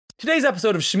Today's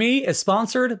episode of Shmee is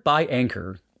sponsored by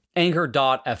Anchor.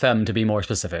 Anchor.fm to be more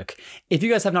specific. If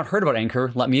you guys have not heard about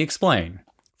Anchor, let me explain.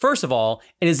 First of all,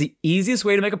 it is the easiest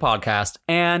way to make a podcast,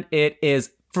 and it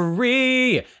is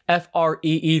free.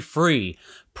 F-R-E-E, free.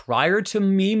 Prior to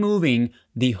me moving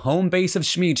the home base of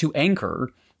Shmee to Anchor,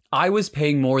 I was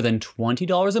paying more than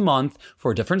 $20 a month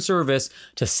for a different service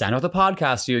to send out the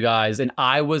podcast to you guys, and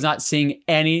I was not seeing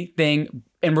anything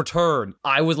in return.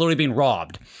 I was literally being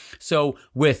robbed. So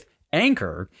with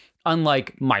Anchor,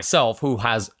 unlike myself, who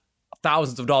has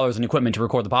thousands of dollars in equipment to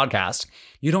record the podcast,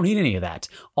 you don't need any of that.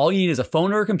 All you need is a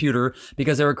phone or a computer,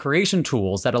 because there are creation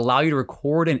tools that allow you to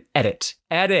record and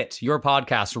edit your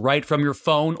podcast right from your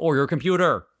phone or your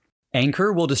computer.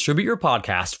 Anchor will distribute your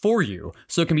podcast for you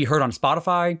so it can be heard on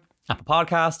Spotify, Apple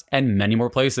Podcasts, and many more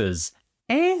places.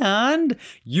 And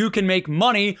you can make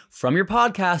money from your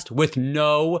podcast with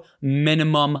no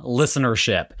minimum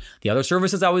listenership. The other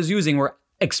services I was using were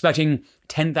expecting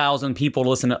 10,000 people to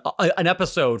listen to an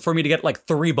episode for me to get like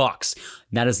 $3.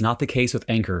 That is not the case with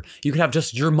Anchor. You can have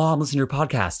just your mom listen to your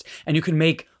podcast, and you can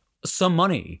make some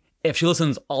money if she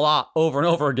listens a lot over and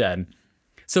over again.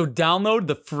 So download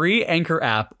the free Anchor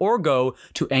app or go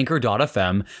to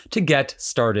anchor.fm to get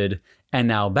started. And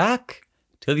now back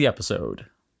to the episode.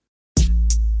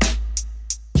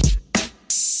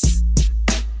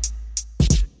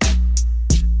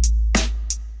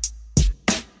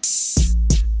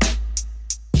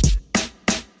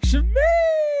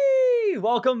 Shmee!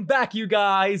 Welcome back, you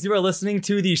guys. You are listening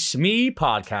to the Shmee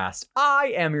podcast.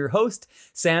 I am your host,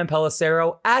 Sam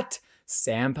Pellicero, at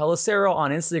Sam Pellicero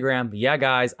on Instagram. Yeah,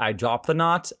 guys, I dropped the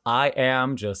knot. I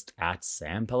am just at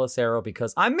Sam Pellicero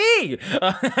because I'm me.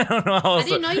 I don't know how else I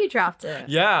didn't know you dropped it.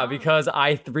 Yeah, because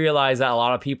I realized that a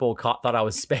lot of people thought I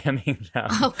was spamming them.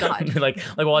 Oh, God. like,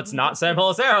 well, it's not Sam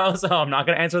Pellicero, so I'm not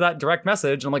going to answer that direct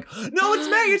message. I'm like, no, it's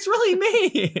me. It's really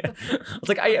me. I was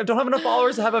like, I don't have enough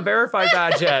followers to have a verified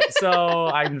badge yet. So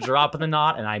I'm dropping the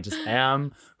knot, and I just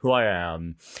am who I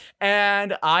am.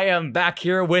 And I am back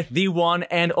here with the one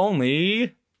and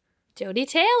only Jody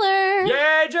Taylor.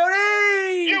 Yay,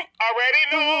 Jody! You already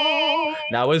know.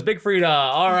 That was Big Frida.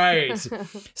 All right.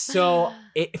 So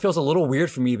it feels a little weird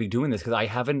for me to be doing this because I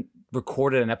haven't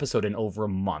recorded an episode in over a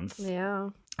month. Yeah.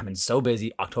 I've been so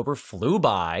busy. October flew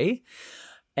by.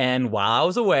 And while I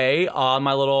was away on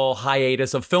my little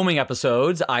hiatus of filming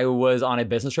episodes, I was on a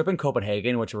business trip in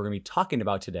Copenhagen, which we're going to be talking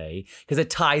about today, because it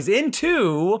ties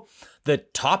into the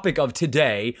topic of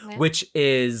today, which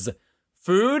is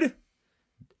food,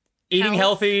 eating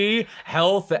healthy,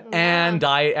 health, and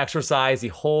diet, exercise, the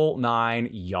whole 9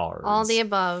 yards. All the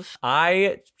above.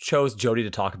 I chose Jody to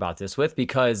talk about this with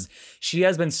because she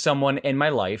has been someone in my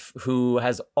life who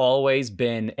has always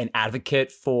been an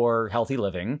advocate for healthy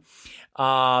living.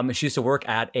 She used to work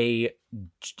at a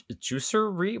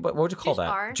juicery. What would you call that?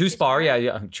 Bar. Juice bar. Yeah.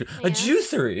 A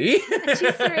juicery.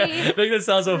 Juicery. Making it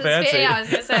sound so fancy. Yeah, I was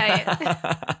going to say.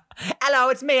 Hello,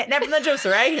 it's me, Ned from the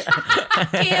juicery.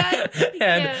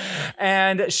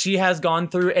 And she has gone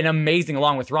through an amazing,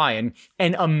 along with Ryan,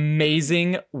 an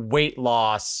amazing weight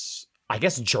loss, I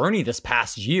guess, journey this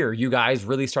past year. You guys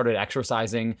really started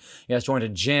exercising. You guys joined a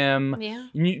gym. Yeah.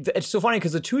 It's so funny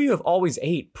because the two of you have always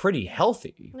ate pretty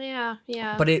healthy. Yeah.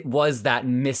 But it was that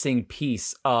missing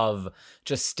piece of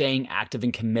just staying active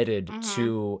and committed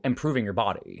to improving your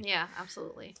body. Yeah,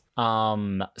 absolutely.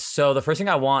 So the first thing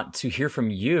I want to hear from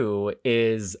you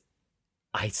is,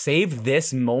 I saved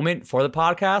this moment for the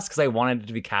podcast because I wanted it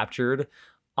to be captured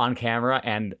on camera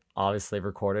and obviously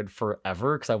recorded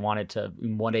forever, because I wanted to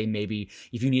one day, maybe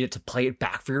if you needed to play it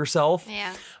back for yourself.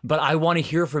 Yeah. But I want to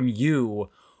hear from you,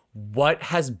 what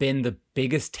has been the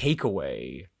biggest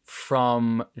takeaway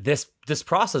from this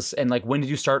process, and like, when did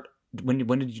you start? When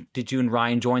did you and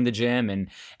Ryan join the gym, and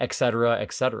et cetera,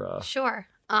 et cetera? Sure.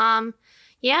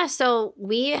 Yeah. So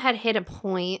we had hit a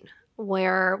point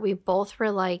where we both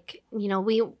were like, we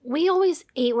always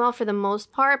ate well for the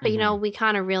most part, but we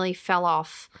kind of really fell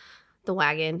off the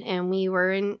wagon, and we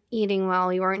weren't eating well.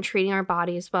 We weren't treating our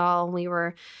bodies well. We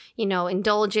were,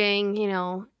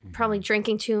 indulging, probably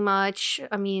drinking too much.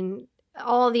 I mean,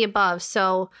 all of the above.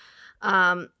 So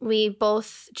we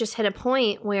both just hit a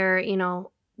point where,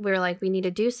 we were like, we need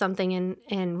to do something.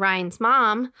 And Ryan's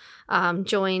mom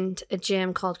joined a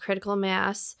gym called Critical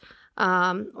Mass,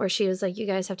 where she was like, you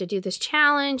guys have to do this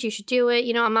challenge. You should do it.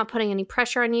 I'm not putting any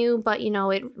pressure on you, but,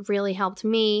 it really helped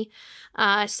me.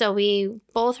 So we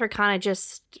both were kind of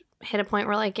just hit a point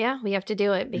where like, yeah, we have to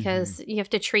do it because you have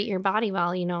to treat your body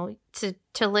well,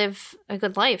 to live a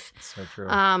good life. So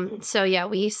true. So yeah,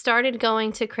 we started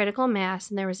going to Critical Mass,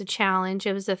 and there was a challenge.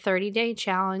 It was a 30-day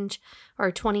challenge,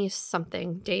 or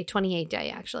 20-something day, 28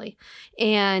 day actually.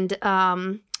 And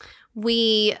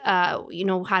we had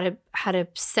to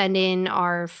send in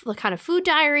our kind of food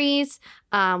diaries.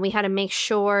 We had to make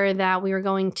sure that we were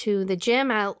going to the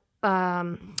gym at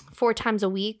 4 times a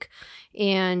week.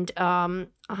 And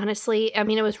honestly, I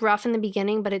mean, it was rough in the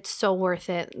beginning, but it's so worth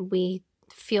it. We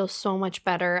feel so much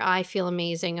better. I feel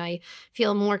amazing. I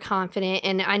feel more confident.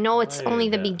 And I know it's only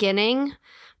the beginning,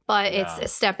 but it's a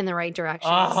step in the right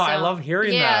direction. Oh, I love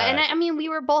hearing that. Yeah, and I mean, we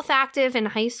were both active in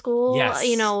high school. Yes.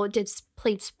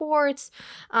 Played sports.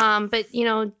 But,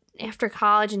 after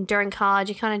college and during college,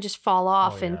 you kind of just fall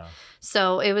off. And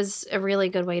so it was a really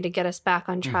good way to get us back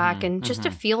on track and just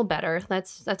to feel better.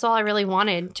 That's all I really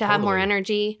wanted, to have more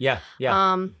energy. Yeah.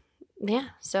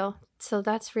 So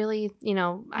that's really,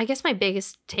 I guess my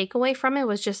biggest takeaway from it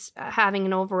was just having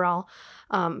an overall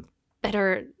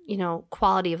better,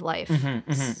 quality of life.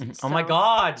 Oh my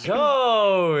God,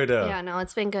 Jode. Yeah, no,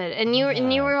 it's been good. And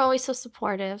you were always so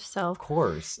supportive. So Of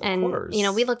course.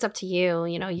 we looked up to you.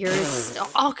 You're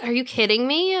are you kidding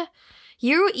me?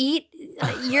 You eat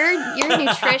your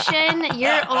nutrition.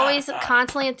 You're always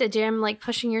constantly at the gym, like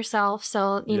pushing yourself.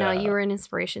 So you were an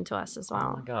inspiration to us as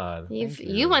well. Oh my God,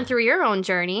 you went through your own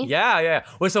journey. Yeah.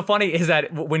 What's so funny is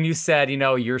that when you said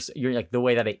you're like the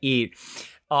way that I eat.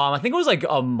 I think it was like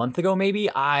a month ago, maybe.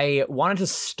 I wanted to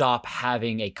stop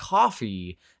having a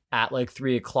coffee at like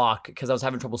 3:00 because I was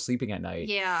having trouble sleeping at night.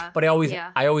 Yeah, but I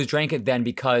always drank it then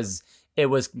because it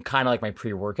was kind of like my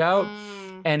pre-workout.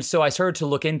 And so I started to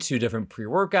look into different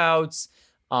pre-workouts.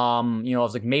 I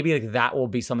was like, maybe like that will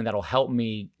be something that'll help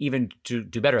me even to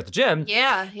do better at the gym.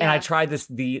 Yeah. And I tried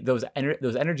those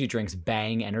energy drinks,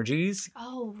 Bang Energies.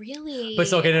 Oh, really? But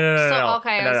so okay, no.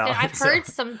 Okay, I've heard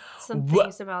some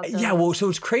things about those. Yeah, well, so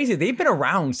it's crazy. They've been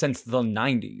around since the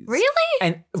 90s. Really?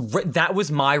 And that was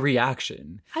my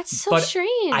reaction. That's so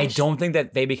strange. I don't think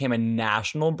that they became a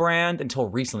national brand until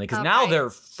recently because now they're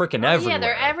freaking everywhere. Yeah,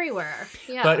 they're everywhere.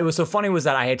 Yeah. But it was so funny was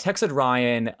that I had texted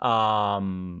Ryan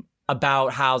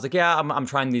about how I was like, yeah, I'm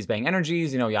trying these Bang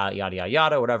Energies, yada, yada,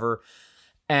 yada, whatever.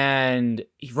 And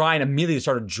Ryan immediately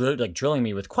started drilling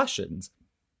me with questions.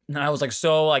 And I was like,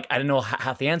 I didn't know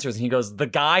half the answers. And he goes, the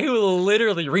guy who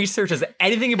literally researches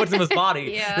anything he puts in his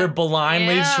body, they're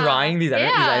blindly trying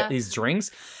these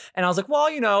drinks. And I was like, well,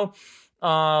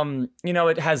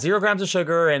 it has 0 grams of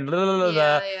sugar and blah, blah, blah,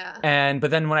 blah. And but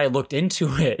then when I looked into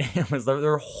it,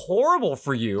 they're horrible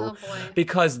for you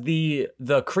because the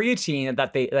creatine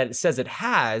that it says it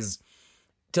has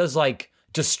does like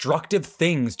destructive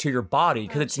things to your body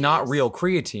because it's not real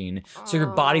creatine. So your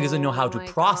body doesn't know how to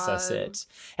process it.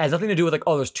 It has nothing to do with like,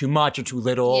 oh, there's too much or too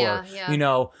little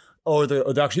or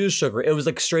there actually is sugar. It was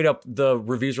like straight up, the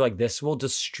reviews were like, this will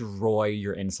destroy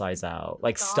your insides out.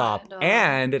 Like, stop.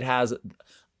 And it has,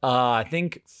 I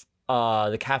think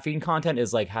the caffeine content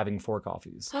is like having 4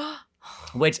 coffees.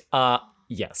 Which,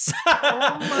 yes.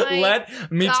 Oh Let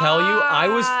me tell you, I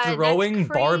was throwing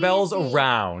barbells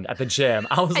around at the gym.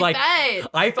 I was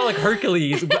I felt like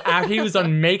Hercules after he was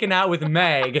done making out with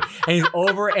Meg and he's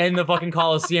over in the fucking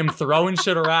Coliseum throwing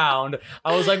shit around.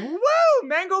 I was like, woo,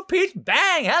 mango peach,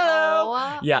 bang,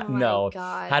 hello. Oh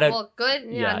God. Well, good.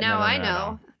 Yeah, now I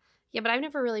know. Yeah, but I've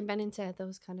never really been into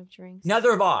those kind of drinks.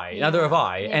 Neither have I. Yeah,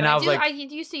 and I was I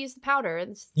used to use the powder.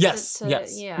 Yes. Yeah.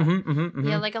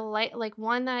 Yeah, like a light,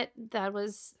 one that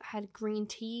had green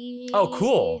tea. Oh,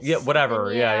 cool. Yeah,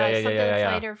 whatever. Yeah. Something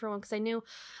that's lighter for one, because I knew,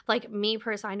 like me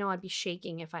personally, I know I'd be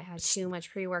shaking if I had too much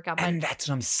pre-workout. And that's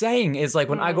what I'm saying is like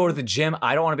when I go to the gym,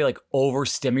 I don't want to be like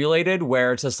overstimulated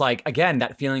where it's just like, again,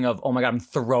 that feeling of, oh my God, I'm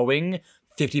throwing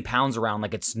 50 pounds around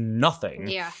like it's nothing.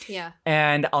 Yeah.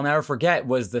 And I'll never forget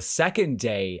was the second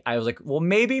day, I was like, well,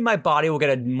 maybe my body will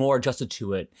get more adjusted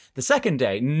to it. The second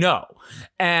day, no.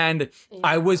 And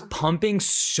I was pumping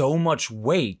so much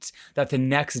weight that the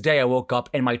next day I woke up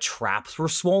and my traps were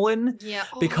swollen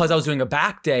because I was doing a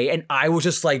back day and I was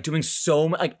just like doing so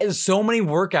many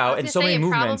workout and so many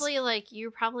movements.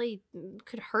 You probably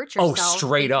could hurt yourself. Oh,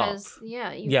 straight up.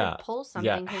 You could pull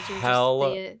something because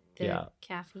you're the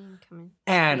caffeine coming.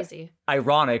 And crazy.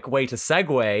 Ironic way to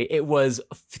segue, it was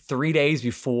 3 days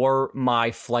before my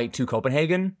flight to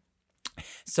Copenhagen.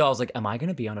 So I was like, am I going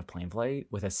to be on a plane flight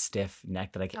with a stiff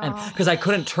neck that I can't? Because I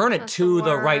couldn't turn it to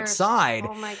the right side.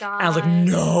 Oh my God. And I was like,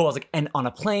 no. I was like, and on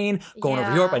a plane going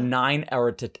over Europe, a 9 hour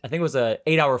I think it was a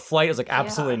 8 hour flight. I was like,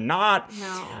 absolutely not.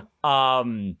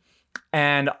 No.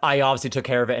 And I obviously took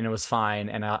care of it and it was fine.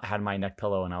 And I had my neck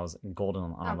pillow and I was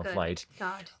golden on the good. flight.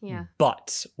 God, yeah.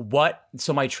 But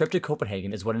so my trip to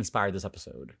Copenhagen is what inspired this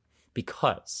episode.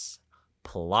 Because,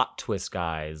 plot twist,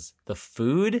 guys, the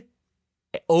food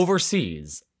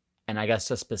overseas, and I guess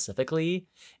just specifically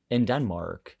in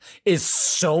Denmark, is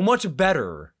so much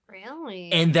better.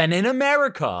 Really? And then in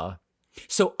America.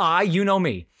 So you know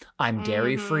me, I'm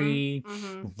dairy free,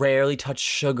 rarely touch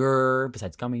sugar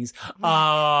besides gummies.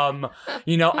 I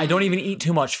don't even eat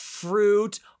too much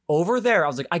fruit. Over there, I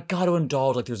was like, I got to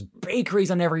indulge. Like, there's bakeries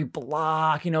on every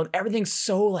block. Everything's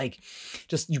so like,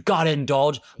 just you got to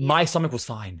indulge. Yeah. My stomach was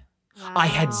fine. Wow. I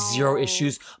had zero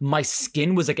issues. My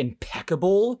skin was like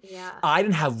impeccable. Yeah. I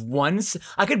didn't have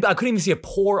I couldn't even see a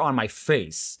pore on my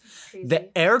face. Crazy.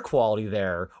 The air quality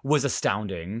there was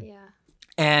astounding. Yeah.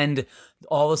 And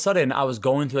all of a sudden, I was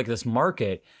going through like this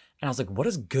market, and I was like, what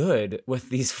is good with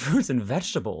these fruits and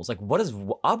vegetables? Like, what is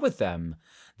up with them?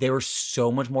 They were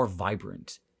so much more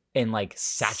vibrant and like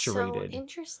saturated. So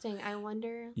interesting. I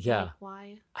wonder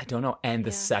why. I don't know. And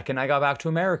the second I got back to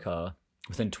America,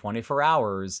 within 24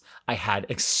 hours, I had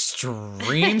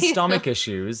extreme stomach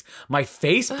issues. My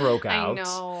face broke out. I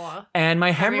know. And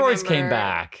my hemorrhoids came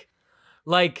back.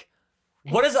 Like,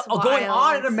 what is going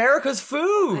on in America's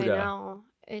food? I know.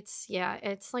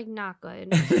 It's like not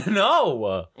good.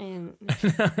 No. And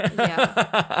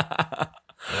yeah.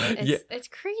 It's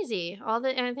crazy. And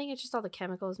I think it's just all the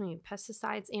chemicals, maybe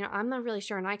pesticides. I'm not really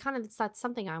sure. And that's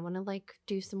something I want to like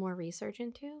do some more research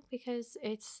into, because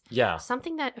it's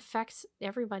something that affects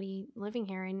everybody living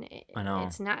here, and I know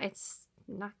it's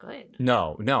not good.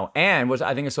 No. And what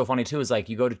I think is so funny too is like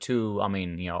you go to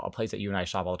a place that you and I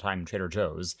shop all the time, Trader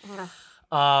Joe's.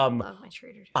 I love my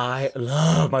Trader Joe's. I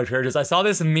love my Trader Joe's. I saw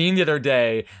this meme the other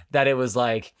day that it was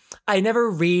like, I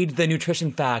never read the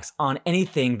nutrition facts on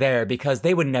anything there because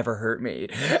they would never hurt me.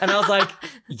 And I was like,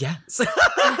 yes.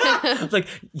 I was like,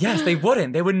 yes, they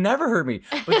wouldn't. They would never hurt me.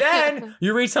 But then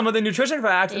you read some of the nutrition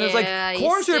facts and there's like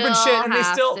corn syrup and shit, and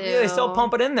they still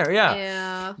pump it in there.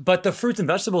 Yeah. But the fruits and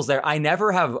vegetables there, I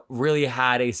never have really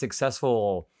had a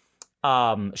successful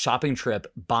shopping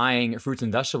trip buying fruits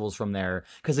and vegetables from there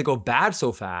because they go bad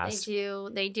so fast.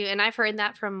 They do. And I've heard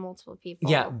that from multiple people.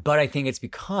 Yeah, but I think it's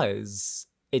because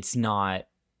it's not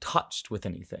touched with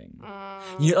anything.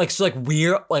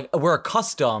 We're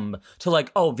accustomed to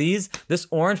like, oh, this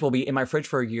orange will be in my fridge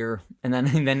for a year, and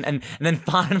then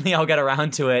finally I'll get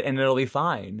around to it and it'll be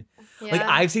fine. Yeah. Like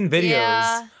I've seen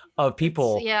videos of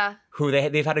people who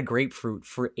they've had a grapefruit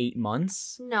for 8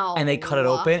 months. No. And they cut it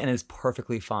open and it's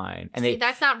perfectly fine. And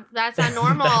that's not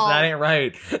normal. That ain't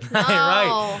right. That ain't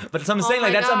right. But I'm saying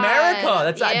like that's God.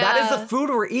 America. That is the food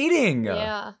we're eating.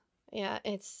 Yeah. Yeah.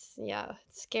 It's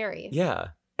scary. Yeah.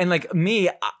 And like me,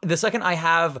 the second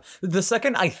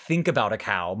I think about a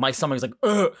cow, my stomach's like,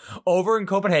 ugh. Over in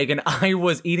Copenhagen, I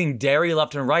was eating dairy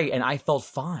left and right and I felt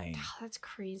fine. Oh, that's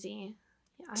crazy.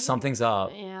 Something's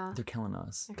up. Yeah. They're killing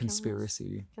us.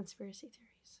 Conspiracy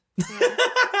theories.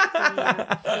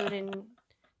 Yeah. Food and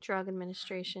Drug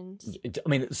administrations. I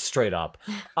mean, straight up.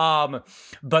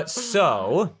 But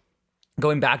so...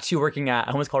 Going back to working at,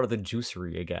 I almost called it the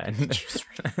juicery again.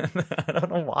 I don't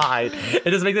know why.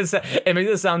 It just makes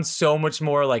it sound so much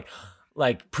more like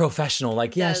professional.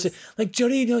 Like, like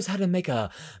Jody knows how to make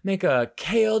a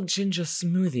kale ginger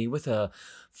smoothie with a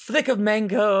flick of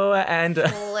mango and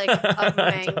flick of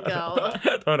mango.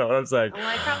 I don't know what I'm saying. Well,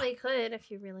 I probably could if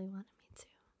you really wanted me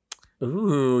to.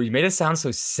 Ooh, you made it sound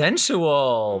so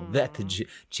sensual. That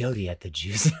Jody at the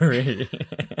juicery.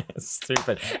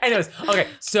 Stupid. Anyways, okay.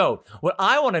 So what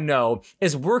I want to know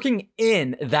is working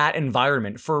in that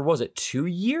environment for, what was it, 2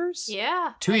 years?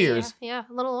 Yeah. 2 years. Yeah.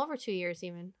 A little over 2 years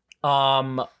even.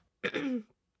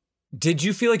 Did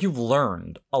you feel like you've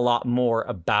learned a lot more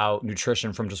about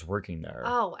nutrition from just working there?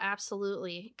 Oh,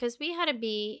 absolutely. Because we had to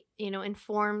be,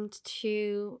 informed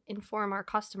to inform our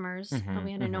customers. Mm-hmm,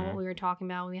 we had to know what we were talking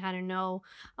about. We had to know,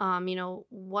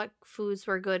 what foods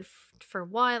were good for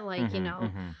what,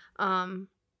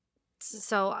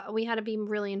 So we had to be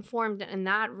really informed, and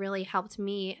that really helped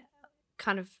me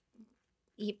kind of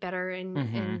eat better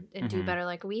and do better.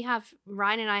 Like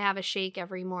Ryan and I have a shake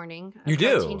every morning. You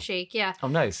do? Protein shake, yeah. Oh,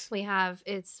 nice.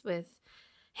 It's with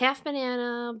half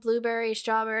banana, blueberries,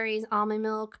 strawberries, almond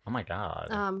milk. Oh my God.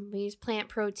 We use plant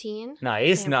protein.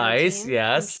 Nice,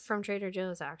 yes. From Trader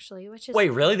Joe's, actually, which is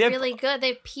really? Really good.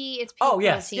 It's pea Oh, protein.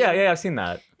 yes. Yeah, I've seen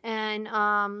that.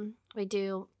 And we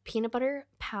do peanut butter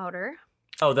powder.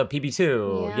 Oh, the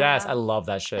PB2. Yeah. Yes, I love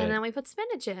that shit. And then we put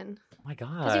spinach in. Oh my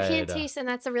God. Because you can't taste, and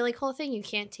that's a really cool thing. You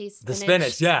can't taste the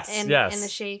spinach. Yes, in the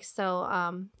shakes.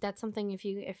 So that's something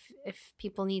if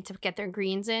people need to get their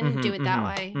greens in, do it that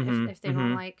way if they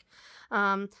don't like.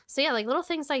 So yeah, like little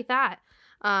things like that.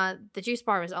 The juice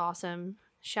bar was awesome.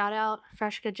 Shout out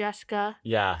Freshka Jessica.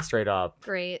 Yeah, straight up.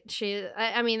 Great.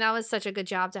 I mean, that was such a good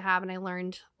job to have, and I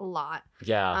learned a lot.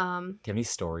 Yeah. Do you have any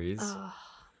stories?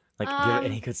 Do you have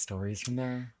any good stories from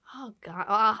there? Oh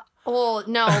God.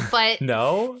 No, but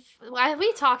no.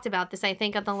 We talked about this, I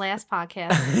think, on the last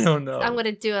podcast. I don't know. I'm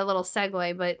gonna do a little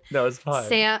segue, but no, it's fine.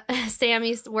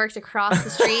 Sammy worked across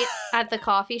the street at the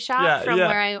coffee shop from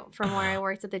where I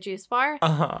worked at the juice bar.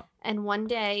 And one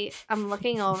day I'm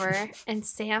looking over, and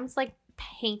Sam's like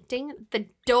painting the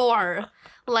door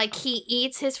like he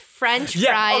eats his French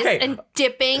fries and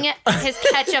dipping his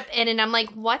ketchup in, and I'm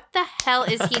like, what the hell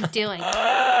is he doing?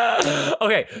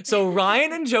 Okay, so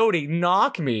Ryan and Jody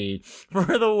knock me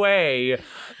for the way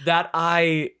that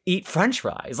I eat French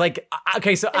fries. Like,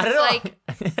 okay, so I don't know.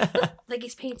 Like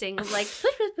he's painting, like.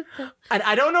 And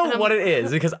I don't know what it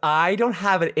is because I don't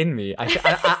have it in me. I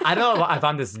don't know if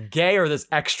I'm this gay or this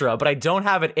extra, but I don't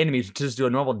have it in me to just do a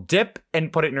normal dip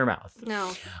and put it in your mouth.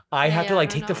 No. I have to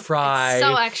take the fry. It's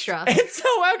so extra. It's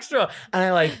so extra.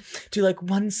 And I do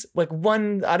one,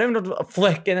 I don't know, a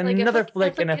flick and then another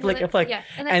flick and a flick. Yeah.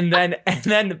 And then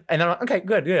I'm like, okay,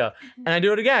 good, yeah. And I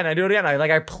do it again.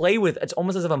 I play with, it's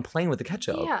almost as if I'm playing with the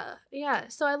ketchup. Yeah.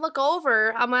 So I look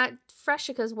over, I'm at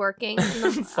Freshika's working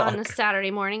on a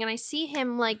Saturday morning, and I see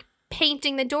him like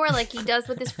painting the door like he does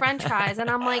with his French fries, and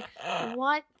I'm like,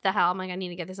 what the hell? I'm like, I need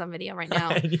to get this on video right now.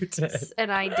 And you did.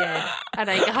 And I did. And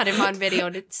I got him on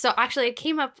video. So actually it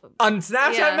came up on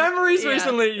Snapchat Memories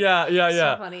recently. Yeah.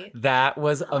 So funny. That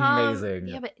was amazing.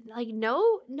 Yeah, but like not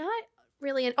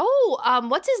really.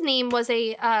 What's his name was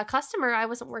a customer. I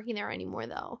wasn't working there anymore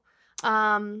though.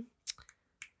 John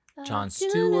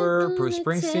Stewart, Bruce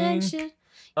Springsteen.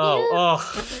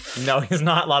 No, he's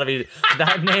not. A lot of you.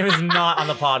 That name is not on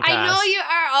the podcast. I know you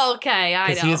are. Okay, I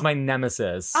know. Because he is my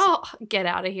nemesis. Oh, get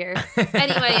out of here.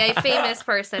 Anyway, a famous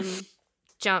person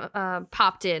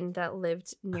popped in that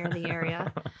lived near the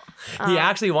area. He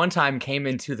actually one time came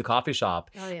into the coffee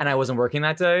shop, and I wasn't working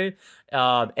that day,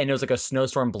 and it was like a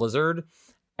snowstorm blizzard.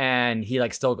 And he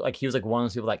he was like one of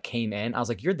those people that came in. I was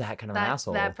like, you're that kind of an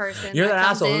asshole. That person. You're that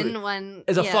comes asshole. In when,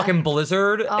 it's a fucking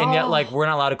blizzard. And yet we're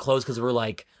not allowed to close because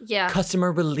we're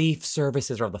customer relief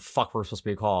services or whatever the fuck we're supposed to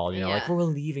be called. You know, we're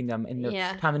relieving them in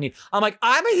their time of need. I'm like,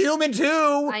 I'm a human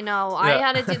too. I know. I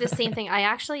had to do the same thing. I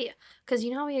actually, because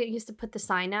you know how we used to put the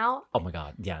sign out? Oh my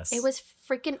God, yes. It was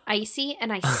freaking icy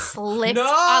and I slipped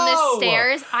on the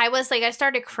stairs. I was like, I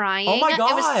started crying. Oh my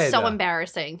God. It was so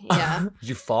embarrassing. Yeah. Did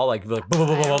you fall like boom, boom,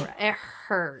 boom, boom? It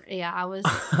hurt. Yeah, I was,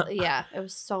 it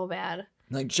was so bad.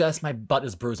 Like, Jess, my butt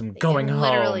is bruised. I'm going home.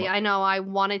 Literally, I know. I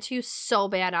wanted to so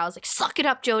bad. I was like, suck it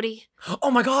up, Jody. Oh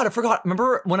my God, I forgot.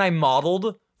 Remember when I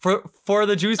modeled for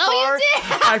the juice bar? You did?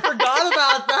 I forgot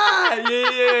about that.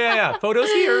 Yeah. Photos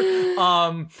here.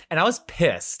 And I was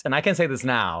pissed, and I can say this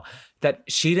now, that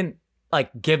she didn't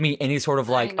give me any sort of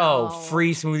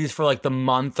free smoothies for the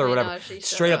month or whatever.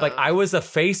 Straight up, I was the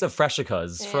face of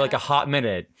Freshika's for a hot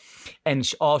minute. And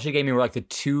all she gave me were the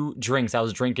 2 drinks I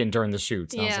was drinking during the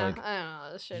shoots. And I was like, I don't know.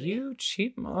 That's shitty. You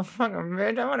cheap motherfucker,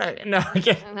 man. No,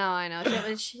 I know.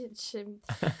 She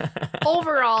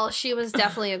overall, she was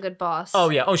definitely a good boss. Oh,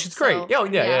 yeah. Oh, she's great. Yeah.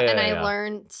 And I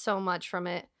learned so much from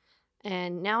it.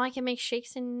 And now I can make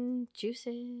shakes and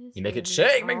juices. You make it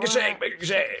shake, make it shake. Make it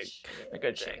shake.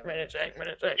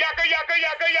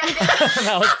 Yakka.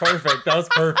 That was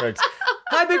perfect.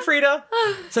 Hi, Big Frida.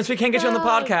 Since we can't get you on the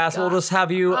podcast, we'll just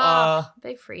have you.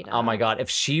 Big Frida. Oh my God. If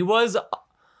she was.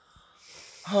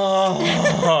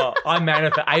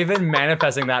 I've been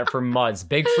manifesting that for months.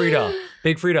 Big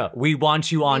Frida, we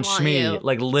want you on Shmee.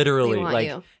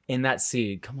 Literally, in that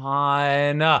seat. Come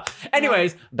on.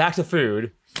 Anyways, back to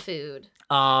food.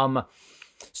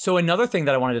 So another thing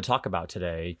that I wanted to talk about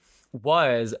today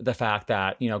was the fact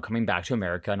that, coming back to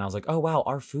America, and I was like, oh wow,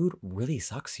 our food really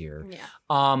sucks here. Yeah.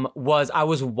 I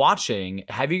was watching,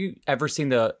 have you ever seen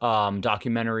the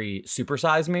documentary Super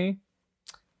Size Me?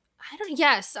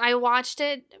 Yes, I watched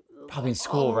it probably in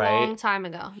school, a right? long time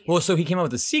ago. Well, so he came out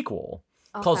with a sequel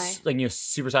called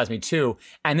Super Size Me 2,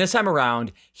 and this time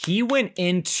around he went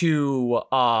into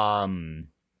the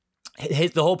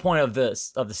whole point of the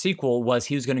sequel was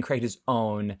he was going to create his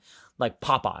own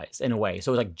Popeyes in a way.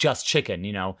 So it was just chicken,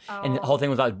 and the whole thing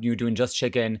was about you doing just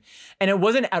chicken. And it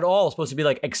wasn't at all supposed to be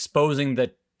exposing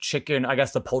the chicken, I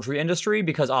guess the poultry industry,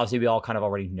 because obviously we all kind of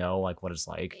already know like what it's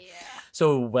like. Yeah.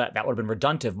 So that would have been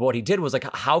redundant. But what he did was like,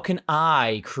 how can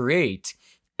I create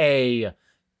a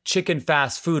chicken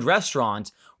fast food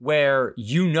restaurant where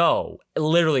you know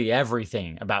literally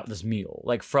everything about this meal,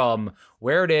 like from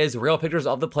where it is, real pictures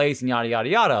of the place, and yada yada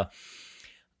yada.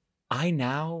 I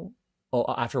now,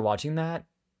 after watching that,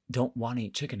 don't want to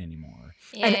eat chicken anymore.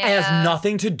 Yeah. And it has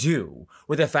nothing to do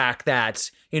with the fact that,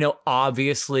 you know,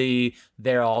 obviously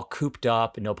they're all cooped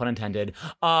up, no pun intended.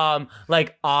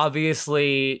 Like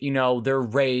obviously, you know, they're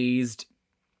raised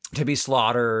to be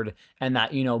slaughtered, and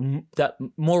that, you know, that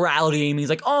morality means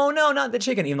like, oh no, not the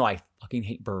chicken, even though I fucking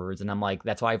hate birds. And I'm like,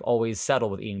 that's why I've always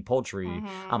settled with eating poultry.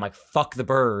 I'm like, fuck the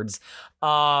birds.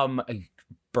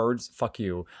 Birds, fuck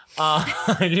you.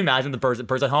 Can you imagine the birds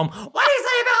at home? What do you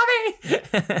say about me?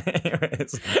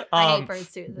 Anyways, I hate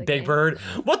birds too. Okay. Big bird.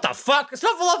 What the fuck?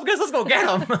 Snuffleupagus, let's go get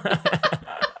him.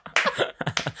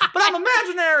 But I'm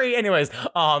imaginary. Anyways,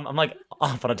 I'm like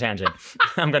off on a tangent.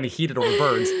 I'm gonna heat it over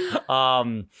birds.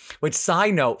 Which,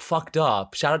 side note, fucked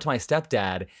up. Shout out to my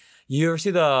stepdad. You ever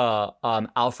see the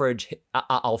Alfred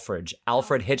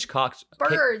Hitchcock?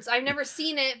 Birds. I've never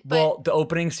seen it, but Well, the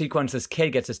opening sequence, this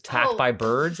kid gets attacked by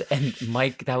birds, and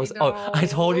Mike, that was I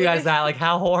told you guys that, like,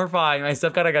 how horrifying. My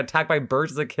stepdad got attacked by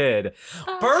birds as a kid.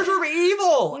 Birds were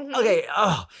evil. Okay,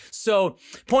 so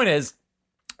point is,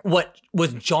 what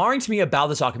was jarring to me about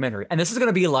this documentary, and this is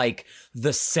gonna be like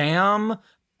the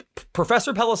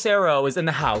Professor Pellicero is in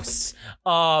the house.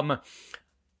 The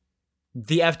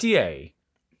FDA.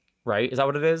 Right? Is that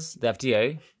what it is? The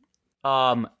FDA?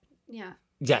 yeah.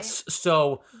 Yes.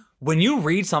 So when you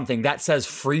read something that says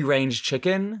free range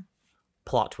chicken,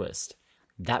 plot twist.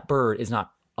 That bird is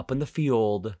not up in the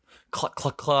field, cluck,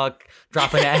 cluck, cluck,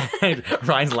 drop an egg.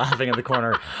 Ryan's laughing in the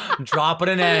corner. Dropping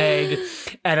an egg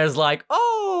and is like,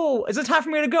 oh, is it time for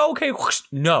me to go? Okay. Whoosh.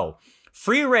 No.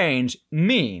 Free range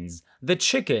means the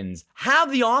chickens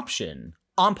have the option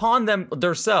upon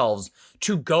themselves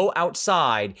to go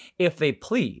outside if they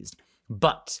pleased.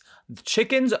 But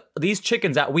these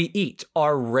chickens that we eat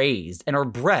are raised and are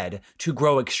bred to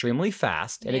grow extremely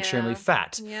fast and extremely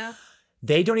fat. Yeah.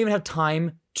 They don't even have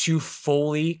time to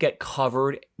fully get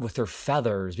covered with their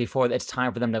feathers before it's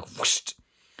time for them to whoosh,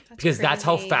 because that's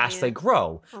how fast they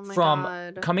grow.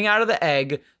 From coming out of the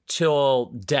egg till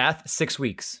death, 6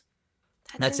 weeks.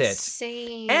 That's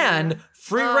insane. it. And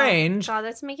free range. God,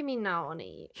 that's making me not want to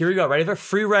eat. Here we go. Ready for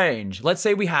free range? Let's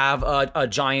say we have a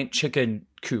giant chicken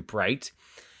coop, right?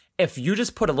 If you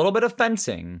just put a little bit of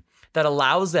fencing that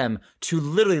allows them to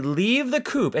literally leave the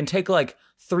coop and take like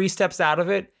 3 steps out of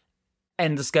it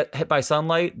and just get hit by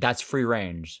sunlight, that's free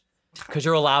range. Because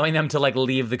you're allowing them to like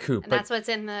leave the coop. And that's what's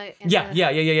in the... Yeah.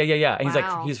 And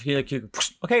Wow. he's like,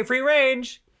 okay, free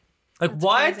range. Like, That's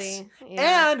what? crazy.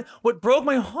 Yeah. And what broke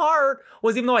my heart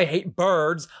was, even though I hate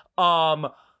birds,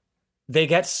 they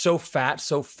get so fat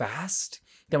so fast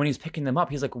that when he's picking them up,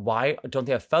 he's like, why don't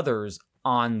they have feathers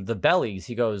on the bellies?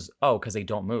 He goes, oh, because they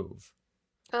don't move.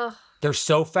 Ugh. They're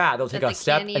so fat, they'll take a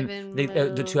step and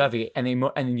they're too move. heavy,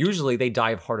 and usually they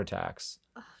die of heart attacks.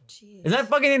 Oh, jeez. Isn't that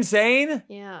fucking insane?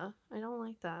 Yeah, I don't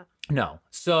like that. No.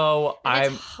 So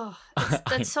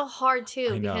That's so hard too,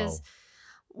 I know. because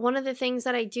one of the things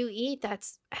that I do eat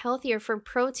that's healthier for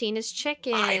protein is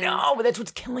chicken. I know, but that's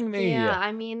what's killing me. Yeah,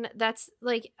 I mean, that's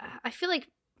like, I feel like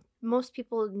most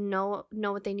people know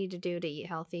what they need to do to eat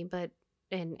healthy, but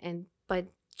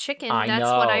chicken, that's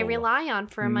what I rely on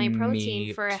for my protein,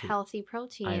 Me for a too. healthy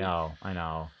protein. I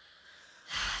know.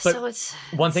 So But it's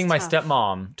one thing my tough.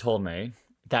 stepmom told me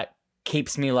that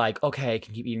keeps me like, okay, I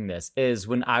can keep eating this, is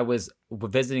when I was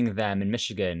visiting them in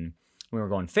Michigan, we were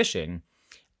going fishing.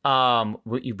 We don't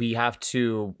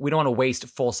want to waste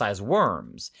full-size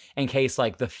worms in case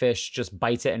like the fish just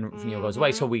bites it and goes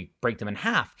away. So we break them in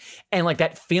half. And like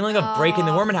that feeling of breaking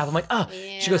the worm in half, I'm like, oh.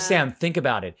 Yeah. She goes, Sam, think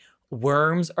about it.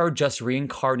 Worms are just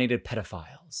reincarnated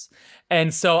pedophiles.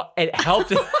 And so it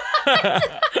helped.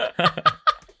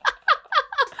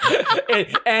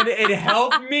 It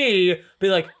helped me be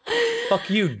like, fuck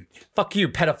you,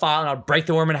 pedophile, and I'll break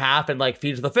the worm in half and like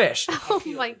feed it to the fish. Oh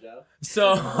my.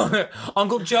 So,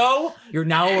 Uncle Joe, you're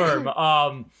now a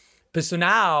worm. But so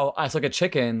now I look at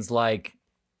chickens like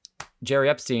Jerry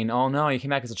Epstein. Oh no, you came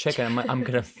back as a chicken. I'm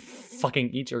gonna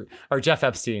fucking eat your, or Jeff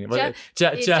Epstein.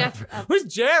 Jeff. Who's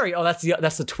Jerry? Oh, that's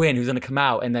the twin who's gonna come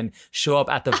out and then show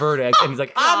up at the verdict, and he's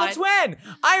like, I'm a twin.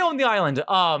 I own the island.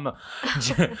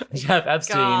 Jeff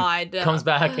Epstein comes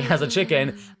back as a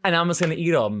chicken, and I'm just gonna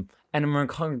eat him, and we're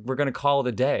gonna call it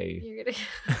a day. You're gonna.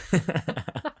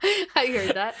 I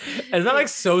heard that. Isn't that like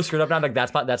so screwed up now? Like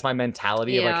that's my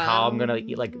mentality of like how I'm gonna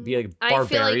eat, like be a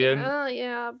barbarian. I feel like,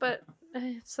 yeah, but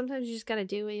Sometimes you just gotta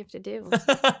do what you have to do.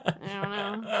 I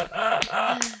don't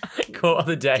know. Quote of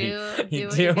the day. You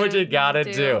do what you gotta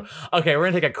do. Okay, we're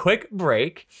gonna take a quick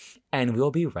break and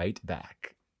we'll be right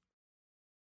back.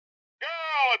 Go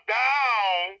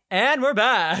down. And we're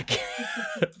back.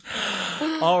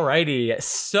 Alrighty.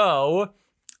 So,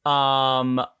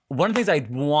 one of the things I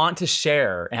want to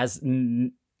share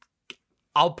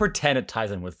I'll pretend it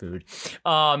ties in with food,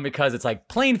 because it's like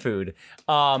plain food.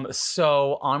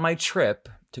 So on my trip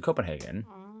to Copenhagen,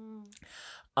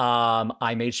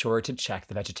 I made sure to check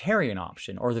the vegetarian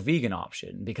option or the vegan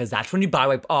option, because that's when you buy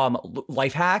like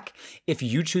life hack. If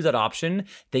you choose that option,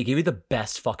 they give you the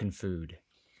best fucking food.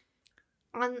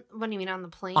 What do you mean, on the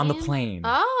plane? On the plane.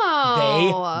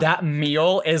 Oh. That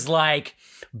meal is like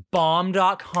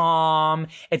bomb.com.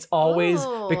 It's always,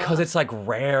 because it's like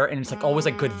rare and it's like always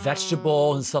like good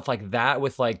vegetables and stuff like that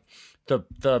with like the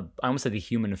I almost said the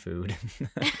human food.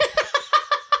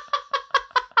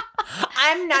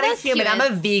 I'm not a human, I'm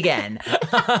a vegan.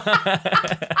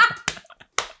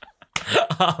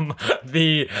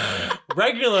 The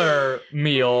regular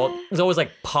meal is always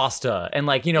like pasta and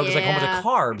like, you know, there's like a whole bunch of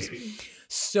carbs.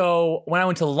 So when I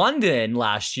went to London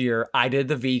last year, I did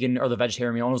the vegan or the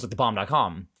vegetarian meal and it was like the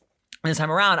bomb.com. And this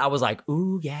time around, I was like,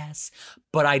 ooh, yes.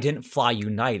 But I didn't fly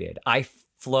United. I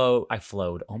flowed.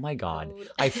 Oh my God.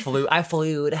 I flew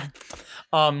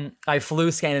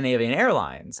Scandinavian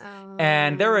Airlines.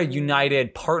 And they're a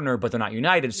United partner, but they're not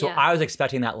United. So I was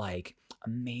expecting that like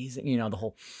amazing, you know, the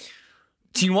whole...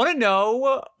 Do you want to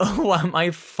know what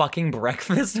my fucking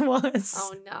breakfast was?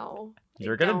 Oh no.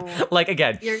 You're gonna like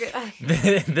again. You're gonna.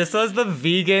 This was the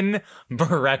vegan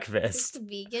breakfast. It's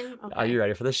vegan. Okay. Are you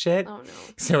ready for this shit? Oh no.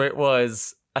 So it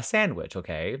was a sandwich,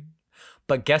 okay?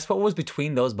 But guess what was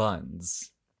between those buns?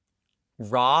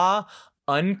 Raw,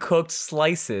 uncooked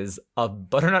slices of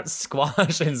butternut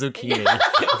squash and zucchini.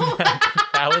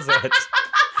 That was it.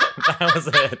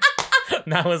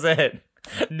 That was it.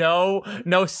 No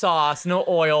sauce, no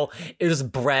oil. It was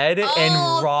bread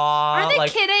and raw. Are they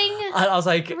like, kidding? I was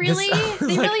like, really? They like,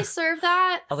 really serve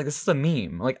that? I was like, this is a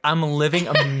meme. Like, I'm living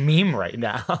a meme right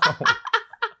now.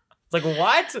 It's like,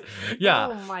 what? Yeah.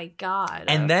 Oh my God.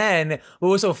 And then what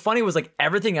was so funny was like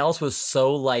everything else was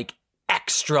so like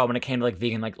extra when it came to like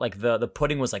vegan. Like the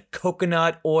pudding was like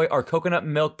coconut oil or coconut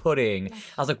milk pudding.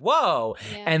 I was like, whoa.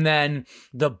 Yeah. And then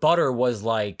the butter was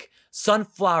like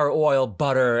sunflower oil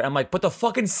butter. I'm like, but the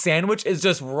fucking sandwich is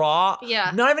just raw.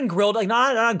 Yeah. Not even grilled, like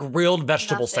not a grilled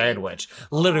vegetable sandwich.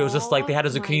 Literally, it was just like they had a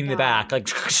zucchini in the back. Like,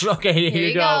 okay, here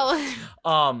you go.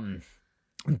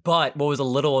 But what was a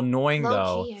little annoying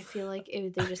though, I feel like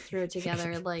they just threw it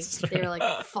together. Like they were like,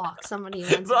 "Fuck, somebody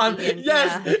wants vegan."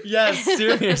 Yes,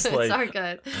 seriously. It's all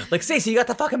good. Like, Stacey, you got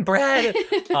the fucking bread.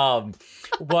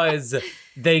 Was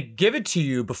they give it to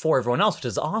you before everyone else, which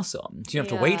is awesome. So you have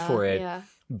to wait for it,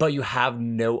 but you have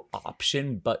no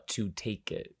option but to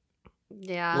take it.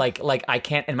 Yeah. Like I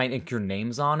can't, and my your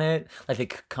name's on it. Like they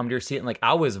come to your seat, and like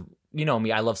I was. You know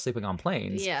me, I love sleeping on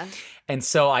planes. Yeah. And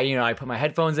so I put my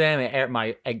headphones in,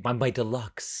 my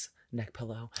deluxe neck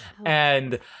pillow,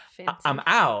 and I'm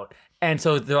out. And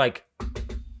so they're like,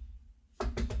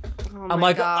 I'm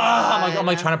like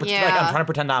trying to pretend, I'm trying to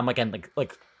pretend that I'm like in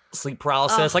like sleep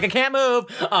paralysis, like I can't move.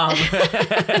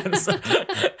 And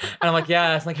I'm like,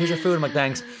 yes, like here's your food. I'm like,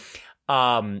 thanks.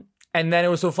 And then it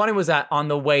was so funny was that on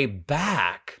the way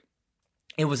back,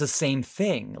 it was the same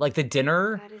thing. Like the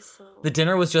dinner, the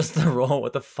dinner was just the roll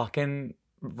with the fucking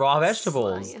raw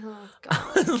vegetables. Oh,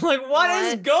 I was like, what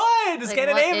is good?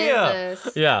 Scandinavia. What is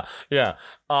this? Yeah.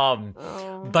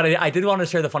 But I did want to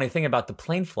share the funny thing about the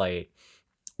plane flight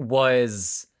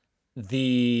was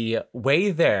the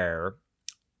way there,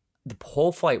 the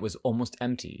whole flight was almost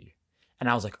empty. And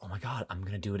I was like, oh my God, I'm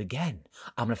going to do it again.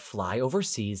 I'm going to fly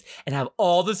overseas and have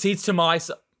all the seats to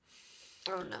myself.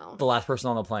 Oh no. The last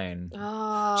person on the plane.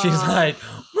 Oh. She's like,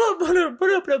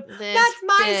 that's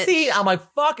my seat. I'm like,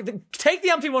 fuck, take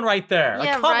the empty one right there.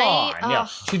 Yeah, like, come right? on. Yeah,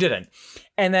 she didn't.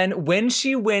 And then when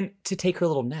she went to take her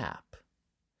little nap,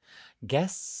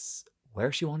 guess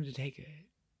where she wanted to take it?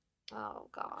 Oh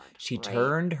God. She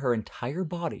turned her entire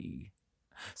body.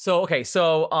 So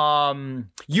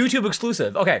YouTube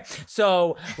exclusive. Okay,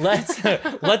 so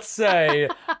let's say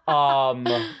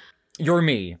you're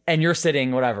me and you're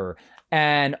sitting whatever.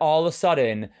 And all of a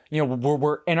sudden, you know,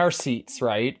 we're in our seats,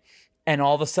 right? And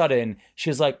all of a sudden,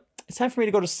 she's like, it's time for me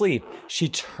to go to sleep. She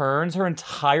turns her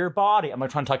entire body. I'm going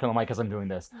to try and talk on the mic as I'm doing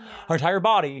this. Her entire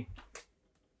body.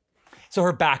 So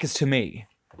her back is to me.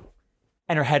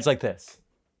 And her head's like this.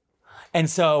 And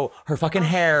so her fucking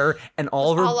hair and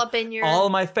all of her, all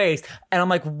of my face. And I'm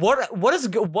like, what?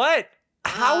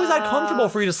 How is that comfortable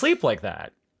for you to sleep like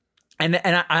that?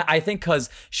 And I think because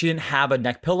she didn't have a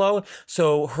neck pillow,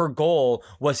 so her goal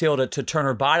was to be able to turn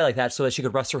her body like that so that she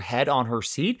could rest her head on her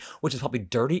seat, which is probably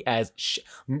dirty as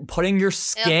putting your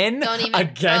skin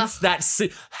against that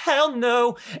seat. Hell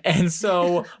no. And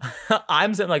so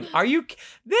I'm saying, like, are you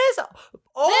this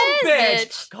old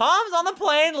bitch comes on the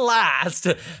plane last,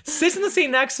 sits in the seat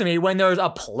next to me when there's a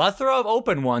plethora of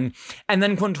open one, and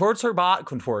then contorts her body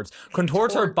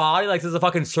like there's a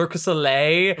fucking Circus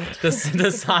Soleil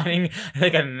deciding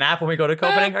like a nap when we go to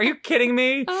Copenhagen. Are you kidding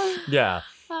me? Yeah.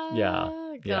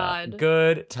 God.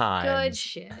 Good times. Good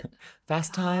shit.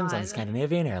 Fast times on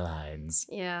Scandinavian Airlines.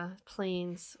 Yeah,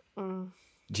 planes. Do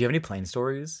you have any plane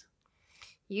stories?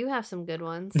 You have some good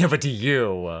ones. No, but do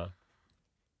you?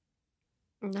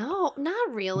 No,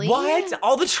 not really. What?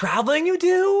 All the traveling you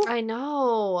do? I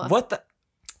know. What the?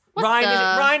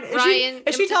 Ryan,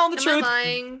 is she telling the truth?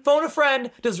 Phone a friend.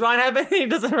 Does Ryan have any?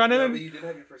 Does it run in? No, but you did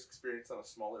have your first experience on a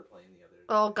smaller plane the other day.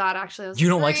 Oh God, actually, it was you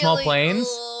don't like small planes?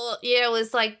 Yeah, it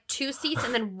was like 2 seats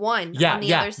and then one on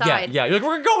the other side. Yeah. You're like,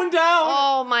 we're going down.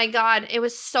 Oh my God, it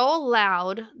was so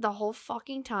loud the whole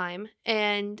fucking time,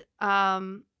 and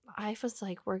I was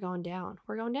like, we're going down.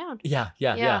 Yeah.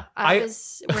 I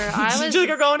was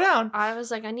you're going down. I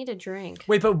was like, I need a drink.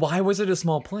 Wait, but why was it a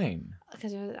small plane?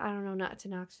 Because I don't know, not to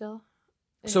Knoxville.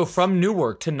 So from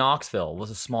Newark to Knoxville was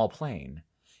a small plane.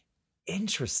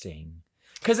 Interesting.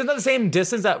 Because isn't that the same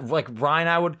distance that like Ryan and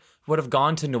I would have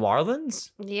gone to New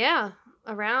Orleans? Yeah,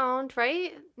 around,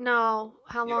 right? No,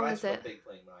 how long is it? Big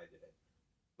plane when I did it.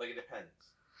 Like it depends.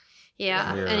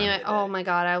 Yeah. Weird. Anyway, oh my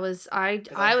God, I was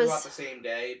the same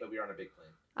day, but we were on a big plane.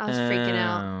 I was freaking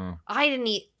out. I didn't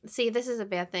eat. See, this is a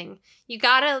bad thing. You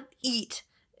gotta eat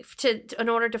in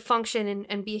order to function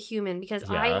and be a human, because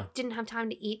I didn't have time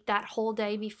to eat that whole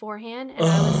day beforehand, and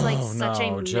I was like such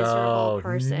a miserable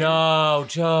person. No,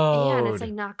 Joe. Yeah, and it's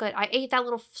like not good. I ate that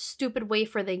little stupid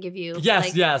wafer they give you.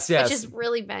 Yes. It's just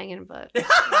really banging, but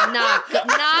not good,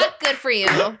 not good for you.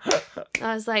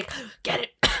 I was like, get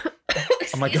it.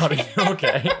 Oh my God, are you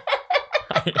okay?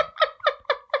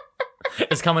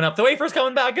 It's coming up. The wafer's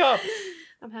coming back up.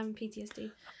 I'm having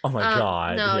PTSD. Oh my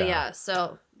God. No, yeah.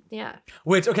 So, yeah.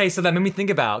 Which, okay, so that made me think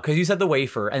about, because you said the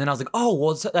wafer, and then I was like, oh,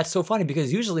 well, that's so funny,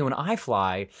 because usually when I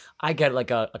fly, I get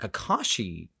like a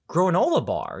Kashi granola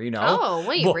bar, you know? Oh,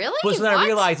 wait, really? Well, so then I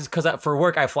realized it's because for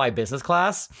work I fly business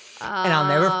class, and I'll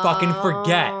never fucking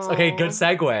forget. Okay, good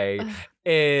segue.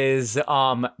 Is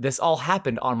this all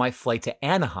happened on my flight to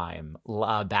Anaheim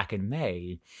back in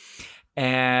May.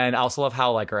 And I also love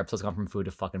how like our episodes gone from food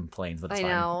to fucking planes, but it's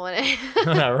fine.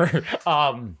 Whatever.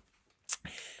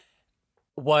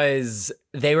 Was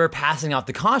they were passing out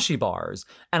the Kashi bars,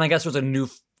 and I guess there was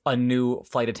a new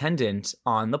flight attendant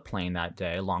on the plane that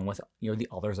day, along with the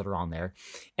others that are on there.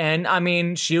 And I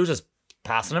mean, she was just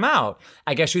passing them out.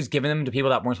 I guess she was giving them to people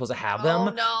that weren't supposed to have them.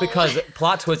 Oh, no. Because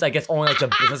plot twist, I guess only like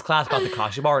the business class got the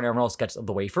Kashi bar and everyone else gets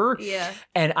the wafer. Yeah.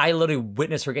 And I literally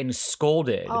witnessed her getting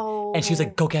scolded. Oh. And she's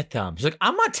like, go get them. She's like,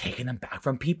 I'm not taking them back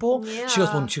from people. Yeah. She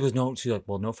goes, no. She's like,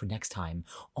 well, no, for next time,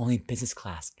 only business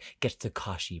class gets the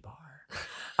Kashi bar.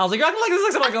 I was like, you're acting like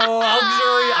this is like some like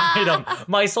luxury item.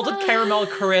 My salted caramel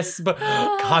crisp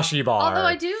Kashi bar. Although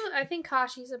I think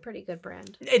Kashi's a pretty good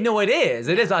brand. No, it is.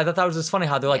 It is. I thought that was just funny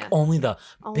how they're like, only the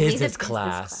business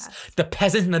class. The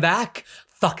peasants in the back,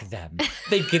 fuck them.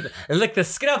 They lick the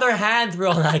skin off their hands for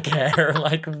all I care.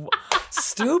 Like,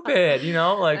 stupid,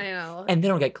 Like, I know. And they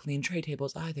don't get clean tray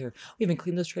tables either. We haven't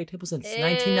cleaned those tray tables since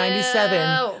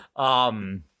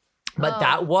 1997. But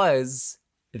that was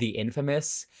the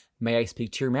infamous "May I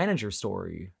speak to your manager"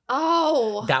 story.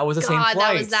 Oh, that was the same flight.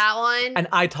 That was that one. And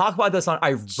I talked about this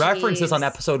I referenced this on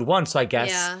episode 1, so I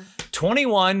guess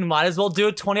 21, might as well do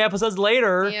it 20 episodes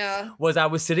later. Yeah. I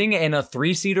was sitting in a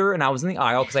 3-seater and I was in the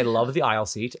aisle because I love the aisle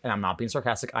seat, and I'm not being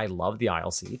sarcastic. I love the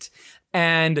aisle seat,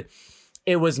 and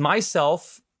it was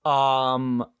myself.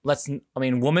 Woman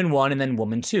 1 and then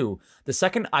woman 2. The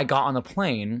second I got on the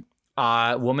plane,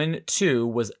 woman 2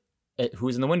 was. Who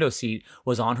was in the window seat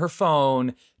was on her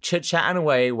phone, chit-chatting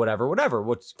away, whatever. A lot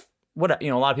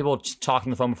of people talk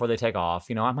on the phone before they take off.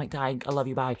 I might die. I love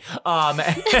you. Bye.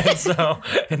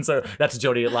 And so that's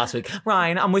Jody last week.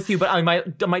 Ryan, I'm with you, but I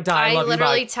might die. I love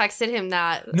literally you. Bye. Texted him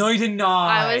that. No, you did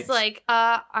not. I was like,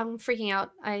 I'm freaking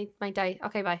out. I might die.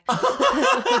 Okay, bye.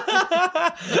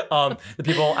 The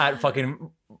people at fucking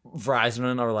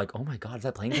Verizon are like, oh my God, is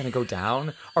that plane gonna go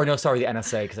down? Or no, sorry, the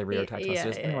NSA, because I read our text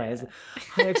messages. Anyways,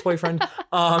 hi, ex-boyfriend.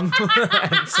 And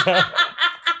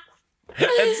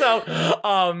so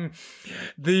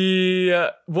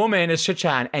the woman is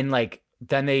chit-chatting, and like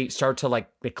then they start to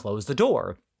they close the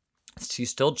door. She's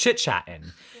still chit-chatting.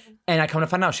 And I come to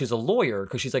find out she's a lawyer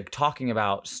because she's like talking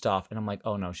about stuff. And I'm like,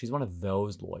 oh no, she's one of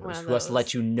those lawyers who has to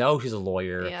let you know she's a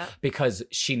lawyer because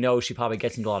she knows she probably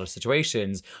gets into a lot of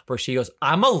situations where she goes,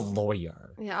 I'm a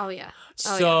lawyer. Yeah. Oh yeah.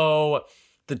 So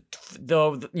the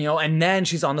you know, and then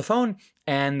she's on the phone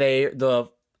and the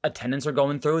attendants are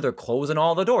going through, they're closing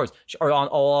all the doors, or on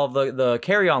all of the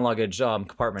carry-on luggage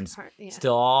compartments,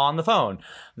 still on the phone.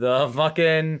 The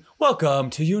fucking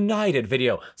welcome to United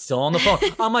video, still on the phone.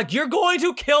 I'm like, you're going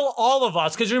to kill all of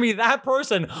us because you're gonna be that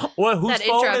person whose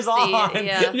phone is on.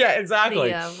 Yeah,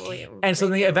 exactly. And so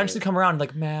they eventually come around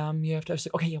like, ma'am, you have to.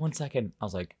 Okay, yeah, 1 second. I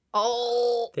was like,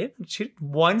 oh, she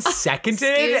 1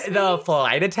 seconded the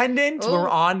flight attendant. We're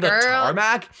on the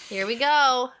tarmac. Here we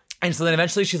go. And so then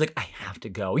eventually she's like, I have to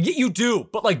go. You do,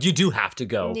 but like you do have to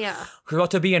go. Yeah. We're about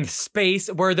to be in space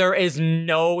where there is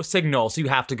no signal, so you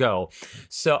have to go.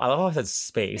 So I love how I said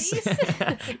space.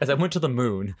 As I went to the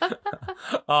moon.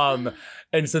 And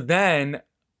so then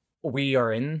we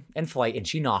are in flight and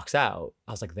she knocks out.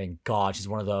 I was like, thank God she's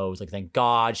one of those. Like, thank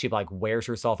God she like wears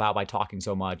herself out by talking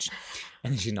so much.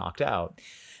 And then she knocked out.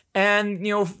 And,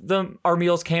 you know, our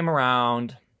meals came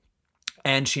around.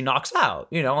 And she knocks out,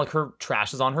 you know, like her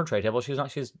trash is on her tray table.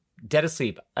 She's dead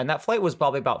asleep. And that flight was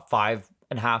probably about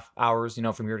 5.5 hours, you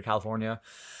know, from here to California.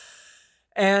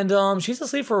 And she's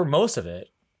asleep for most of it.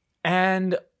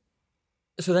 And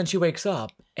so then she wakes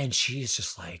up and she's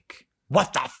just like,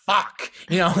 what the fuck?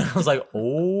 You know, and I was like,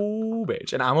 oh,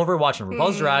 bitch. And I'm over watching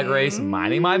RuPaul's Drag Race,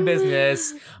 minding my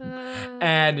business.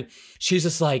 And she's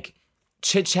just like,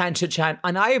 chit chat,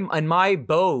 and my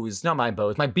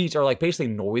beats are like basically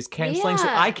noise canceling, so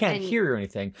I can't hear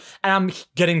anything, and I'm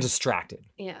getting distracted.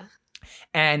 Yeah.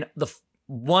 And the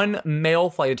one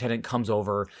male flight attendant comes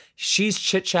over. She's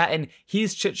chit chatting.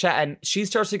 He's chit chatting. She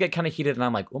starts to get kind of heated, and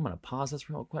I'm like, oh, I'm gonna pause this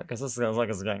real quick because this sounds like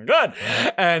it's getting good.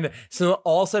 And so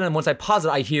all of a sudden, once I pause it,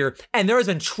 I hear, and there has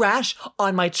been trash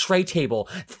on my tray table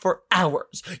for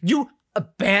hours. You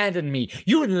abandoned me.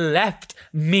 You left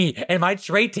me and my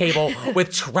tray table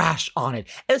with trash on it.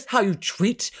 Is how you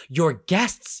treat your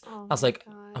guests. I was like,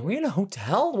 are we in a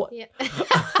hotel? What? Yeah.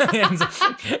 And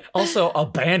also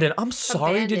abandoned. I'm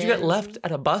sorry. Did you get left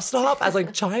at a bus stop as like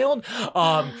a child?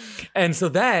 And so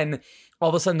then all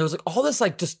of a sudden there was like all this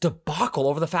like just debacle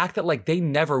over the fact that like they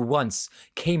never once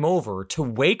came over to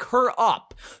wake her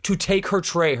up to take her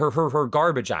tray, her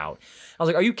garbage out. I was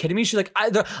like, are you kidding me? She's like,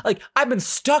 I've been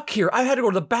stuck here. I had to go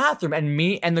to the bathroom. And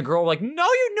me and the girl were like, no,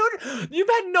 you've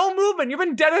had no movement. You've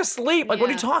been dead asleep. Like, what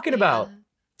are you talking about?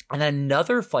 And then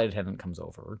another flight attendant comes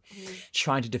over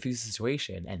trying to defuse the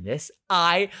situation. And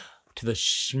to the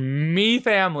Shmee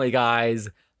family, guys,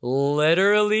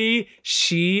 literally,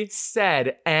 she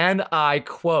said, and I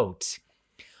quote,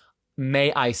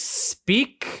 may I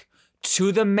speak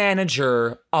to the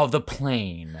manager of the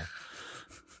plane?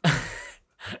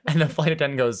 And the flight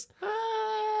attendant goes,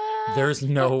 there's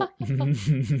no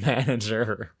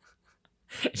manager.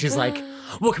 She's like,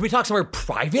 well, can we talk somewhere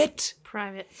private?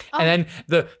 Private. Oh.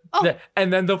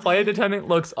 And then the flight attendant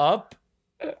looks up,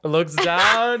 looks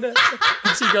down, and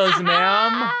she goes,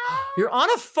 ma'am, you're on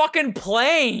a fucking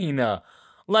plane.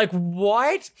 Like,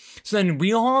 what? So then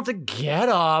we all have to get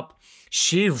up.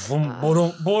 She gets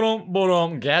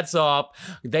up.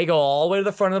 They go all the way to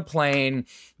the front of the plane.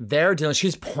 They're dealing.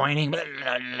 She's pointing. Blah,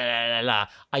 blah, blah, blah.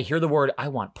 I hear the word, I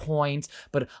want points.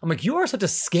 But I'm like, you are such a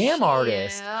scam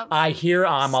artist. I hear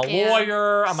I'm a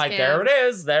lawyer. I'm like, there it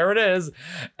is. There it is.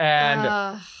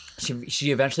 And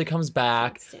she eventually comes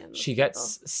back. She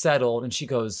gets settled. And she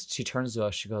turns to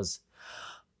us. She goes,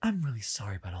 I'm really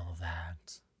sorry about all of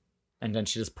that. And then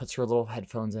she just puts her little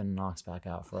headphones in and knocks back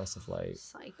out for us to flight.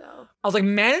 Psycho. I was like,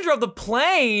 manager of the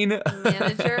plane.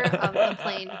 Manager of the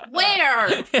plane.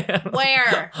 Where?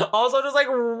 Where? Also just like,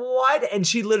 what? And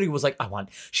she literally was like,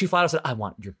 she flat out said, I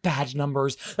want your badge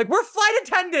numbers. Like, we're flight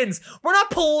attendants. We're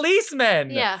not policemen.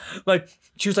 Yeah. Like,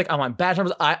 she was like, I want badge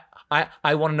numbers. I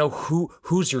want to know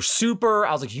who's your super.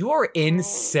 I was like, you are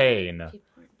insane.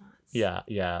 Yeah.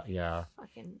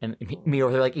 Fucking and me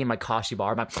over there like eating my kashi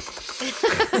bar, my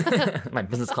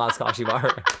business class kashi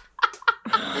bar.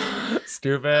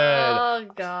 Stupid. Oh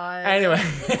God. Anyway,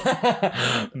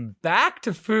 back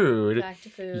to food.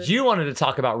 You wanted to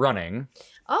talk about running.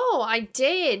 Oh, I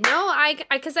did. No,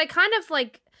 because I kind of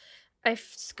like I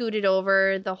scooted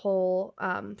over the whole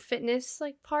fitness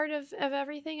like part of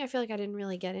everything. I feel like I didn't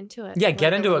really get into it. Yeah,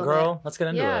 get into it, girl. Let's get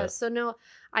into it. Yeah. So no,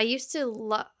 I used to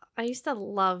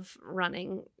love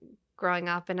running growing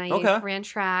up, and I ran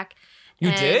track.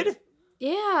 You did?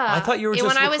 Yeah. I thought you were just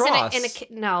when lacrosse. I was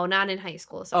no, not in high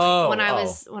school. Sorry. When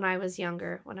I was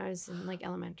younger, when I was in like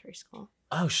elementary school.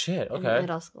 Oh shit. in Okay.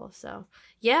 middle school. So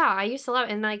yeah, I used to love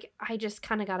it, and like I just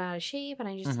kind of got out of shape, and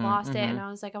I just lost it, and I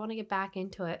was like, I want to get back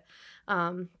into it.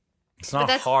 It's not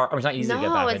hard. I mean, it's not easy to get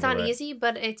back No, into it's not it. easy,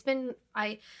 but it's been.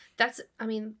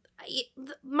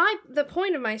 The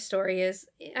point of my story is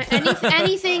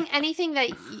anything that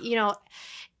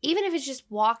even if it's just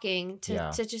walking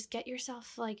to just get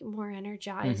yourself like more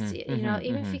energized.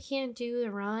 Even if you can't do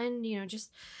the run,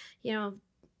 just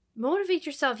motivate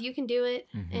yourself. You can do it,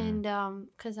 and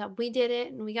because we did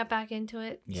it and we got back into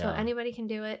it, so anybody can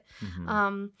do it.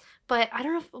 But I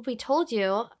don't know if we told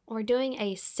you we're doing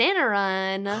a Santa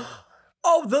run.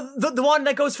 Oh, the one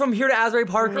that goes from here to Asbury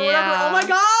Park or whatever. Oh my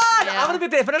God! Yeah. I'm gonna be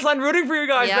at the finish line rooting for you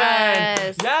guys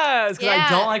then. Yes, because I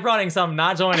don't like running, so I'm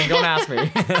not joining. Don't ask me.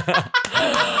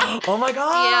 Oh my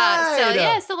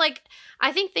God! So like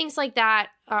I think things like that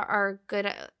are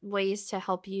good ways to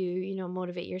help you,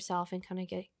 motivate yourself and kind of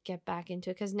get back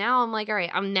into it. Because now I'm like, all right,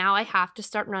 I have to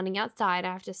start running outside.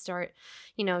 I have to start,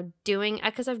 doing,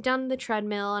 because I've done the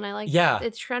treadmill and I like, the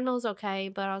treadmill is okay,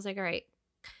 but I was like, all right,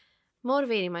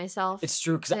 motivating myself. It's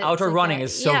true, because outdoor running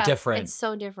is so different. It's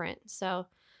so different. So,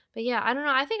 but yeah, I don't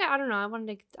know. I don't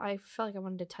know. I felt like I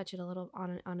wanted to touch it a little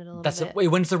on it a little bit. Wait,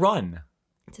 when's the run?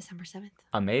 December 7th.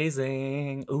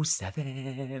 Amazing. Ooh, 7. Ew!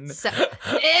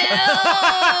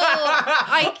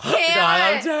 I can't. God,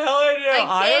 I'm telling you.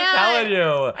 I am telling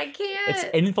you. I can't. It's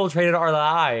infiltrated our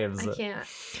lives. I can't.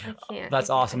 That's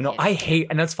awesome. I hate,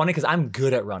 and that's funny because I'm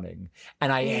good at running,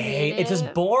 and I hate it's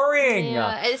just boring.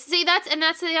 Yeah. See,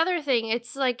 that's the other thing.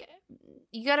 It's like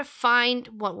you got to find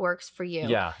what works for you.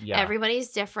 Yeah.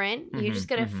 Everybody's different. You just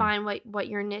got to find what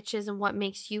your niche is and what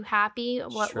makes you happy.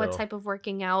 What type of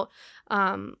working out,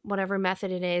 whatever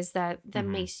method it is that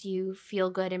makes you feel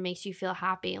good and makes you feel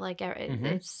happy. Like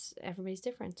it's everybody's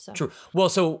different. So true. Well,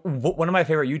 so one of my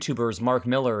favorite YouTubers, Mark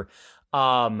Miller,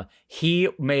 he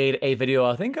made a video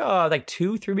I think like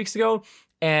 2-3 weeks ago.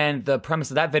 And the premise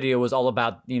of that video was all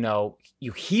about,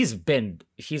 he's been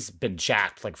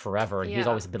jacked like forever, and he's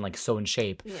always been like so in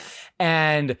shape. Yeah.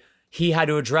 And he had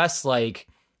to address like,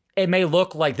 it may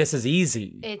look like this is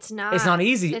easy. It's not. It's not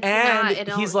easy.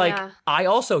 He's like,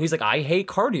 I hate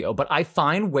cardio, but I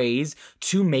find ways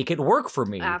to make it work for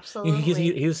me. Absolutely.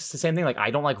 He was the same thing. Like, I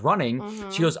don't like running. So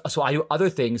he goes, so I do other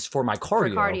things for my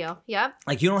cardio. For cardio, yep.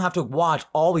 Like, you don't have to watch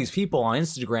all these people on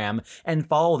Instagram and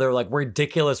follow their like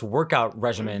ridiculous workout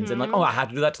regimens and like, oh, I have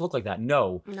to do that to look like that.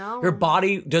 No. Your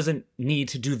body doesn't need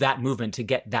to do that movement to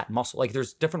get that muscle. Like,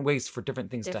 there's different ways for different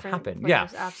things to happen. Yeah,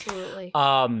 absolutely.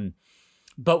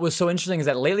 But what's so interesting is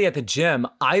that lately at the gym,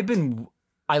 I'm not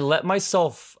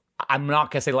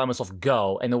gonna say let myself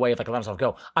go in the way of like let myself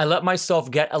go. I let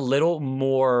myself get a little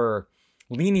more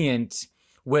lenient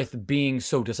with being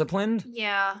so disciplined.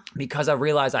 Yeah. Because I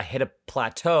realized I hit a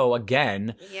plateau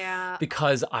again. Yeah.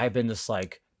 Because I've been just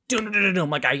like,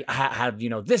 like I have,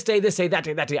 this day, that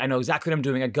day. I know exactly what I'm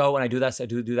doing. I go and I do this, I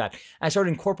do that. And I started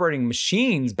incorporating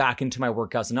machines back into my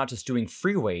workouts and not just doing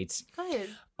free weights. Good.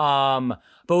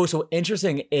 But what's so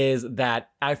interesting is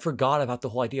that I forgot about the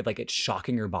whole idea of like it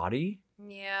shocking your body.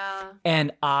 Yeah.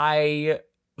 And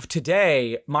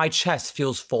today, my chest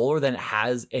feels fuller than it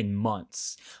has in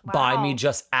months by me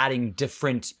just adding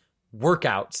different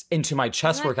workouts into my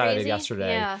chest workout I did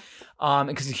yesterday. Yeah.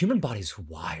 Because the human body's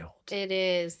wild. It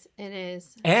is.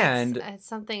 And it's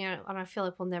something I feel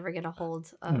like we'll never get a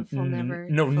hold of. We'll never.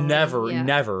 No, never.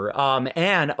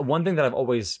 And one thing that I've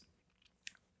always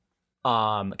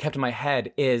kept in my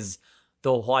head is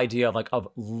the whole idea of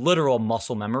literal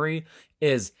muscle memory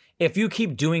is if you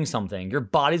keep doing something, your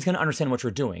body's going to understand what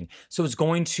you're doing. So it's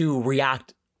going to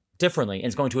react differently and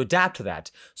it's going to adapt to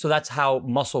that. So that's how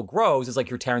muscle grows, is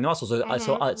like you're tearing the muscle. So,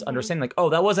 it's understanding like,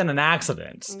 oh, that wasn't an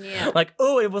accident. Yeah. Like,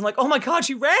 oh, it was like, oh my God,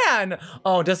 she ran.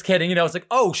 Oh, just kidding. It's like,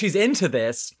 oh, she's into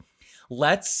this.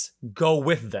 Let's go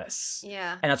with this.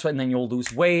 Yeah. And that's why, and then you'll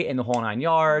lose weight in the whole 9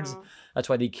 yards. That's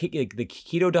why the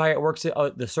keto diet works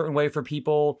the certain way for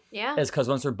people. Yeah. Is because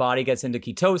once their body gets into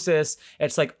ketosis,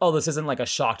 it's like, oh, this isn't like a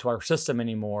shock to our system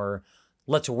anymore.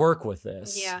 Let's work with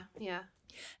this. Yeah.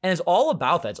 And it's all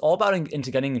about that. It's all about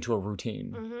getting into a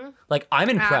routine. Like, I'm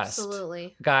impressed.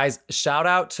 Absolutely. Guys, shout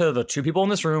out to the 2 people in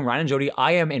this room, Ryan and Jody.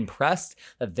 I am impressed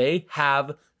that they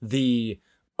have the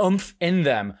oomph in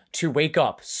them to wake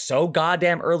up so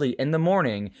goddamn early in the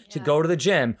morning to go to the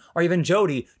gym, or even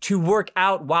Jody to work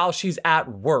out while she's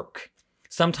at work.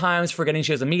 sometimes forgetting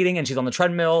she has a meeting and she's on the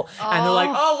treadmill and they're like,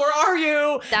 oh, where are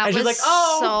you? That and was she's like,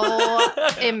 oh. so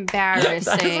embarrassing.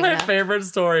 That's my favorite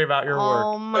story about your work.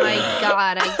 Oh my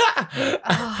God.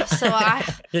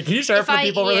 Can you share it for the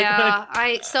people really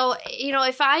quick?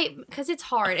 Because it's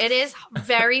hard. It is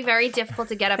very, very difficult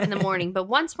to get up in the morning. But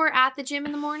once we're at the gym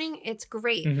in the morning, it's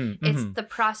great. It's the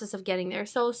process of getting there.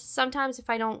 So sometimes if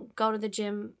I don't go to the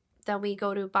gym that we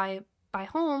go to by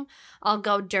home, I'll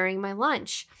go during my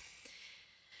lunch.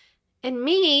 And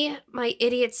me, my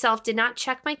idiot self, did not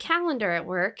check my calendar at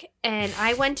work. And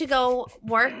I went to go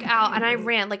work out and I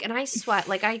ran and I sweat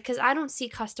because I don't see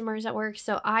customers at work.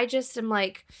 So I just am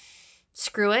like,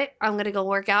 screw it. I'm going to go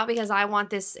work out because I want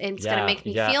this and it's going to make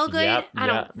me feel good. I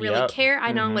don't really care.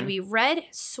 I know I'm going to be red,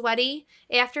 sweaty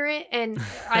after it. And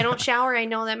I don't shower. I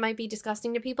know that might be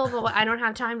disgusting to people, but I don't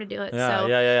have time to do it.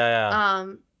 Yeah.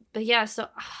 But yeah, so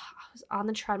I was on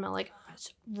the treadmill,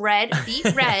 red, beet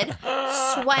red,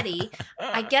 sweaty.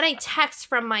 I get a text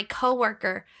from my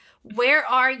coworker. Where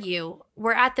are you?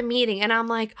 We're at the meeting. And I'm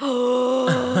like,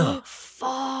 oh,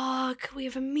 fuck. We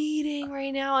have a meeting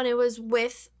right now. And it was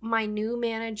with my new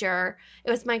manager.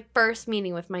 It was my first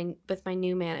meeting with my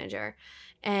new manager.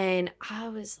 And I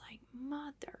was like,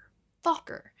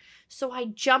 motherfucker. So I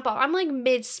jump up. I'm like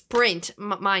mid-sprint,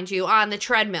 mind you, on the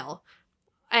treadmill.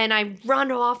 And I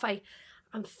run off.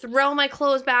 I'm throwing my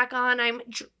clothes back on. I'm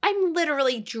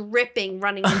literally dripping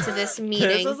running into this meeting.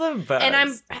 This is the best. And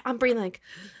I'm breathing like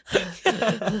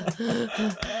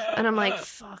and I'm like,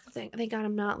 fuck, thank God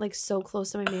I'm not so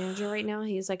close to my manager right now.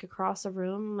 He's across the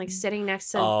room. I'm sitting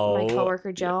next to my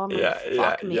coworker Joe. I'm like,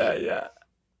 fuck me. Yeah.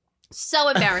 So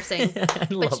embarrassing.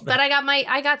 But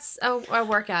I got a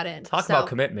workout in. Talk about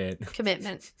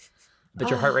commitment. But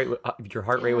your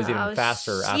heart rate was even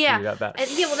faster after you got back.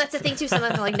 Well, that's the thing too.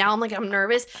 Sometimes I'm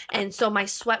nervous, and so my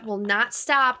sweat will not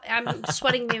stop. I'm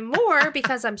sweating even more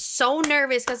because I'm so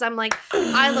nervous because I'm like,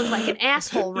 I look like an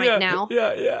asshole right now.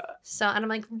 Yeah. So and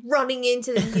I'm running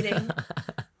into the meeting,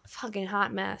 fucking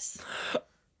hot mess.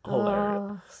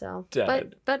 Hilarious.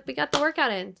 But we got the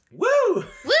workout in. Woo!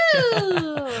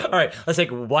 All right, let's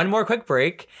take one more quick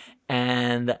break,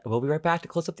 and we'll be right back to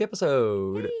close up the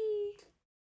episode. Hey.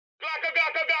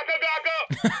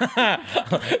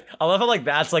 I love how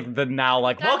that's the now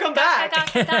welcome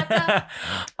back.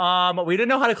 We didn't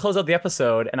know how to close out the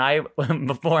episode, and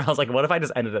before I was like, what if I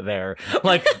just ended it there?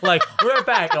 We're right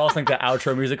back. And I was the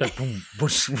outro music boom,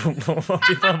 whoosh, boom, boom.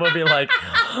 People would be like,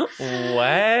 what?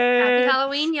 Happy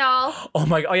Halloween, y'all. Oh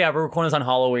my god, we're recording this on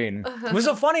Halloween. What's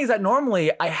so funny is that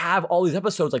normally I have all these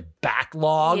episodes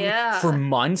backlogged for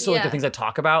months. So the things I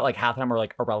talk about, half of them are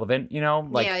irrelevant, you know?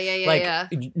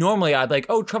 Normally I'd be like,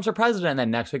 oh, Trump's our president, and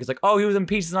then next week it's oh, he was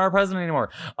impeached, he's not our president anymore.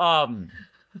 And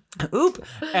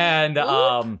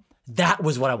that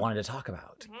was what I wanted to talk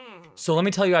about. So let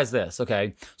me tell you guys this,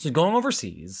 okay? So going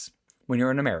overseas when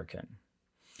you're an American,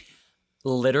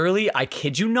 literally, I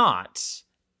kid you not,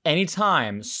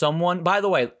 anytime someone, by the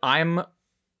way, I'm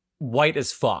white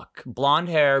as fuck, blonde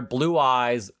hair, blue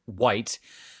eyes, white,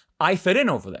 I fit in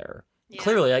over there. Yeah.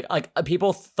 Clearly,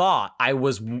 people thought I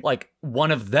was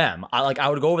one of them. I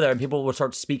would go over there and people would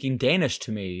start speaking Danish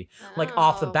to me,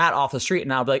 off the bat, off the street,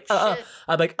 and I'd be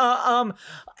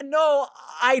no,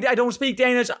 I don't speak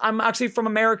Danish. I'm actually from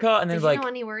America. And then Did you know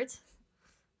any words?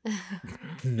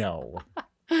 No.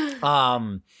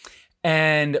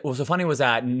 And what was so funny was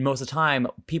that most of the time,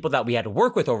 people that we had to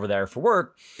work with over there for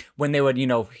work, when they would,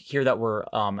 hear that we're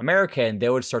American, they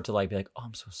would start to be like, oh,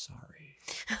 I'm so sorry.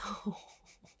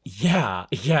 Yeah.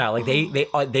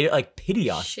 They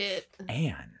pity us. Shit.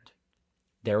 And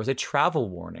there was a travel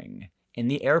warning in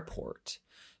the airport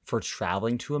for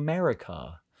traveling to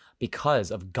America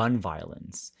because of gun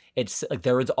violence. It's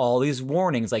there was all these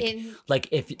warnings,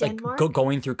 if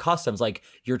going through customs,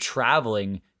 you're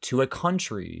traveling to a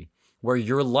country where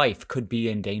your life could be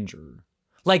in danger.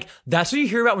 That's what you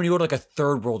hear about when you go to a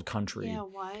third world country. Yeah,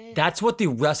 what? That's what the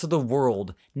rest of the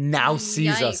world now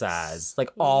sees us as.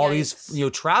 All these,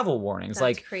 travel warnings.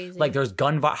 That's crazy. There's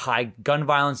high gun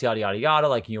violence, yada, yada,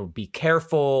 yada. Be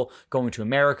careful going to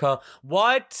America.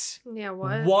 What? Yeah,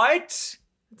 what? What?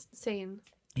 It's insane.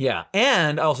 Yeah.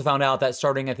 And I also found out that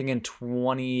starting, I think, in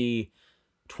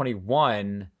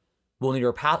 2021,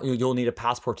 you'll need a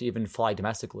passport to even fly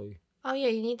domestically. Oh, yeah,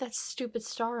 you need that stupid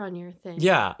star on your thing.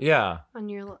 Yeah. On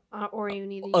your, or you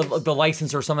need the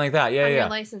license or something like that. Yeah, on your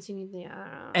license, you need the, I don't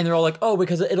know. And they're all oh,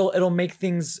 because it'll make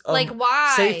things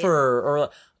why? safer or.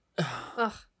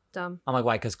 Ugh, dumb. I'm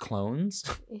why? Because clones?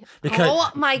 Yeah. Because oh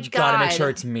my god! You gotta make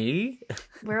sure it's me.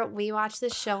 We watch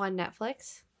this show on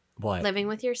Netflix. What? Living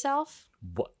with Yourself.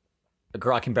 What?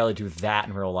 girl, I can barely do that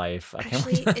in real life. I can't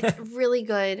Actually, it's really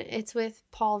good. It's with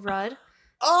Paul Rudd.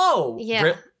 Oh!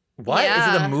 Yeah. What? Is it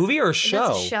Yeah. a movie or a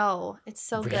show? It's a show. It's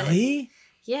so good. Really?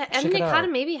 Yeah, Check and it it kind out.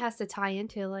 of maybe has to tie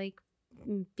into like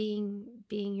being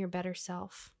your better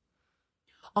self.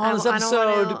 On this I don't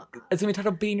episode, wanna- it's gonna be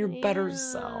titled "Being Your Better Yeah,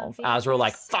 Self." being As we're your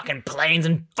like s- fucking planes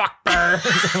and fuck birds.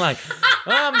 I'm like,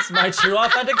 it's my true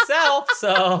authentic self,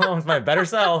 so it's my better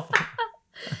self.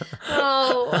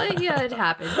 Oh, yeah, it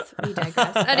happens. We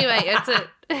digress. Anyway,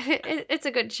 it's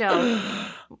a good show.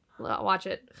 Watch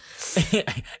it.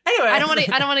 Anyway, I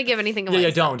don't want to give anything away. Yeah,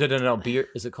 so. don't. Be.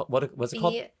 Is it called? What's it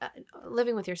called?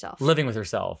 Living with yourself. Living with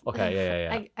yourself. Okay,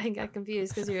 yeah. I got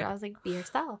confused because I was like, be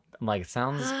yourself. I'm like, it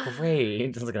sounds great.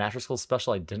 It sounds like an after school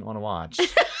special I didn't want to watch.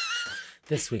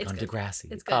 This week It's on good.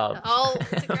 Degrassi. It's good.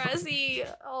 Degrassi.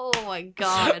 Oh my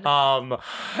god.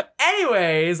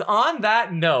 Anyways, on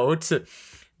that note,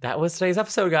 that was today's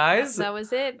episode, guys. That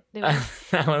was it. It was,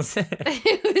 That was it.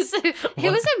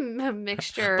 it was a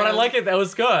mixture. But I of- like it. That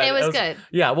was good. It was good.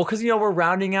 Yeah, well, because, we're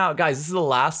rounding out. Guys, this is the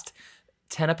last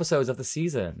 10 episodes of the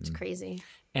season. It's crazy.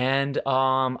 And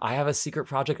I have a secret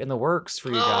project in the works for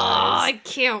you Oh, guys. I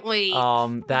can't wait.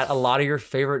 That a lot of your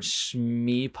favorite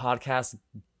Shmee podcast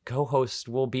co-hosts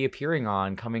will be appearing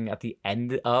on coming at the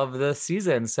end of the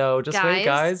season. So just wait,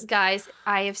 guys. Guys,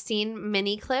 I have seen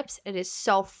mini clips. It is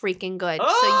so freaking good.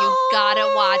 So you gotta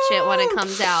watch it when it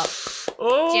comes out.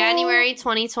 Oh. January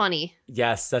 2020.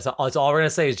 Yes, that's all we're going to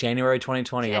say is January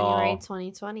 2020, January y'all.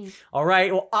 2020. All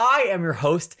right. Well, I am your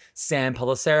host, Sam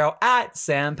Pellicero, at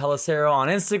Sam Pellicero on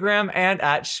Instagram and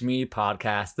at Shmee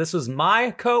Podcast. This was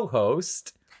my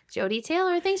co-host. Jody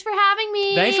Taylor, thanks for having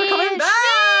me. Thanks for coming back,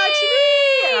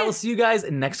 Shmee! And I will see you guys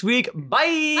next week.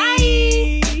 Bye!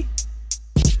 Bye!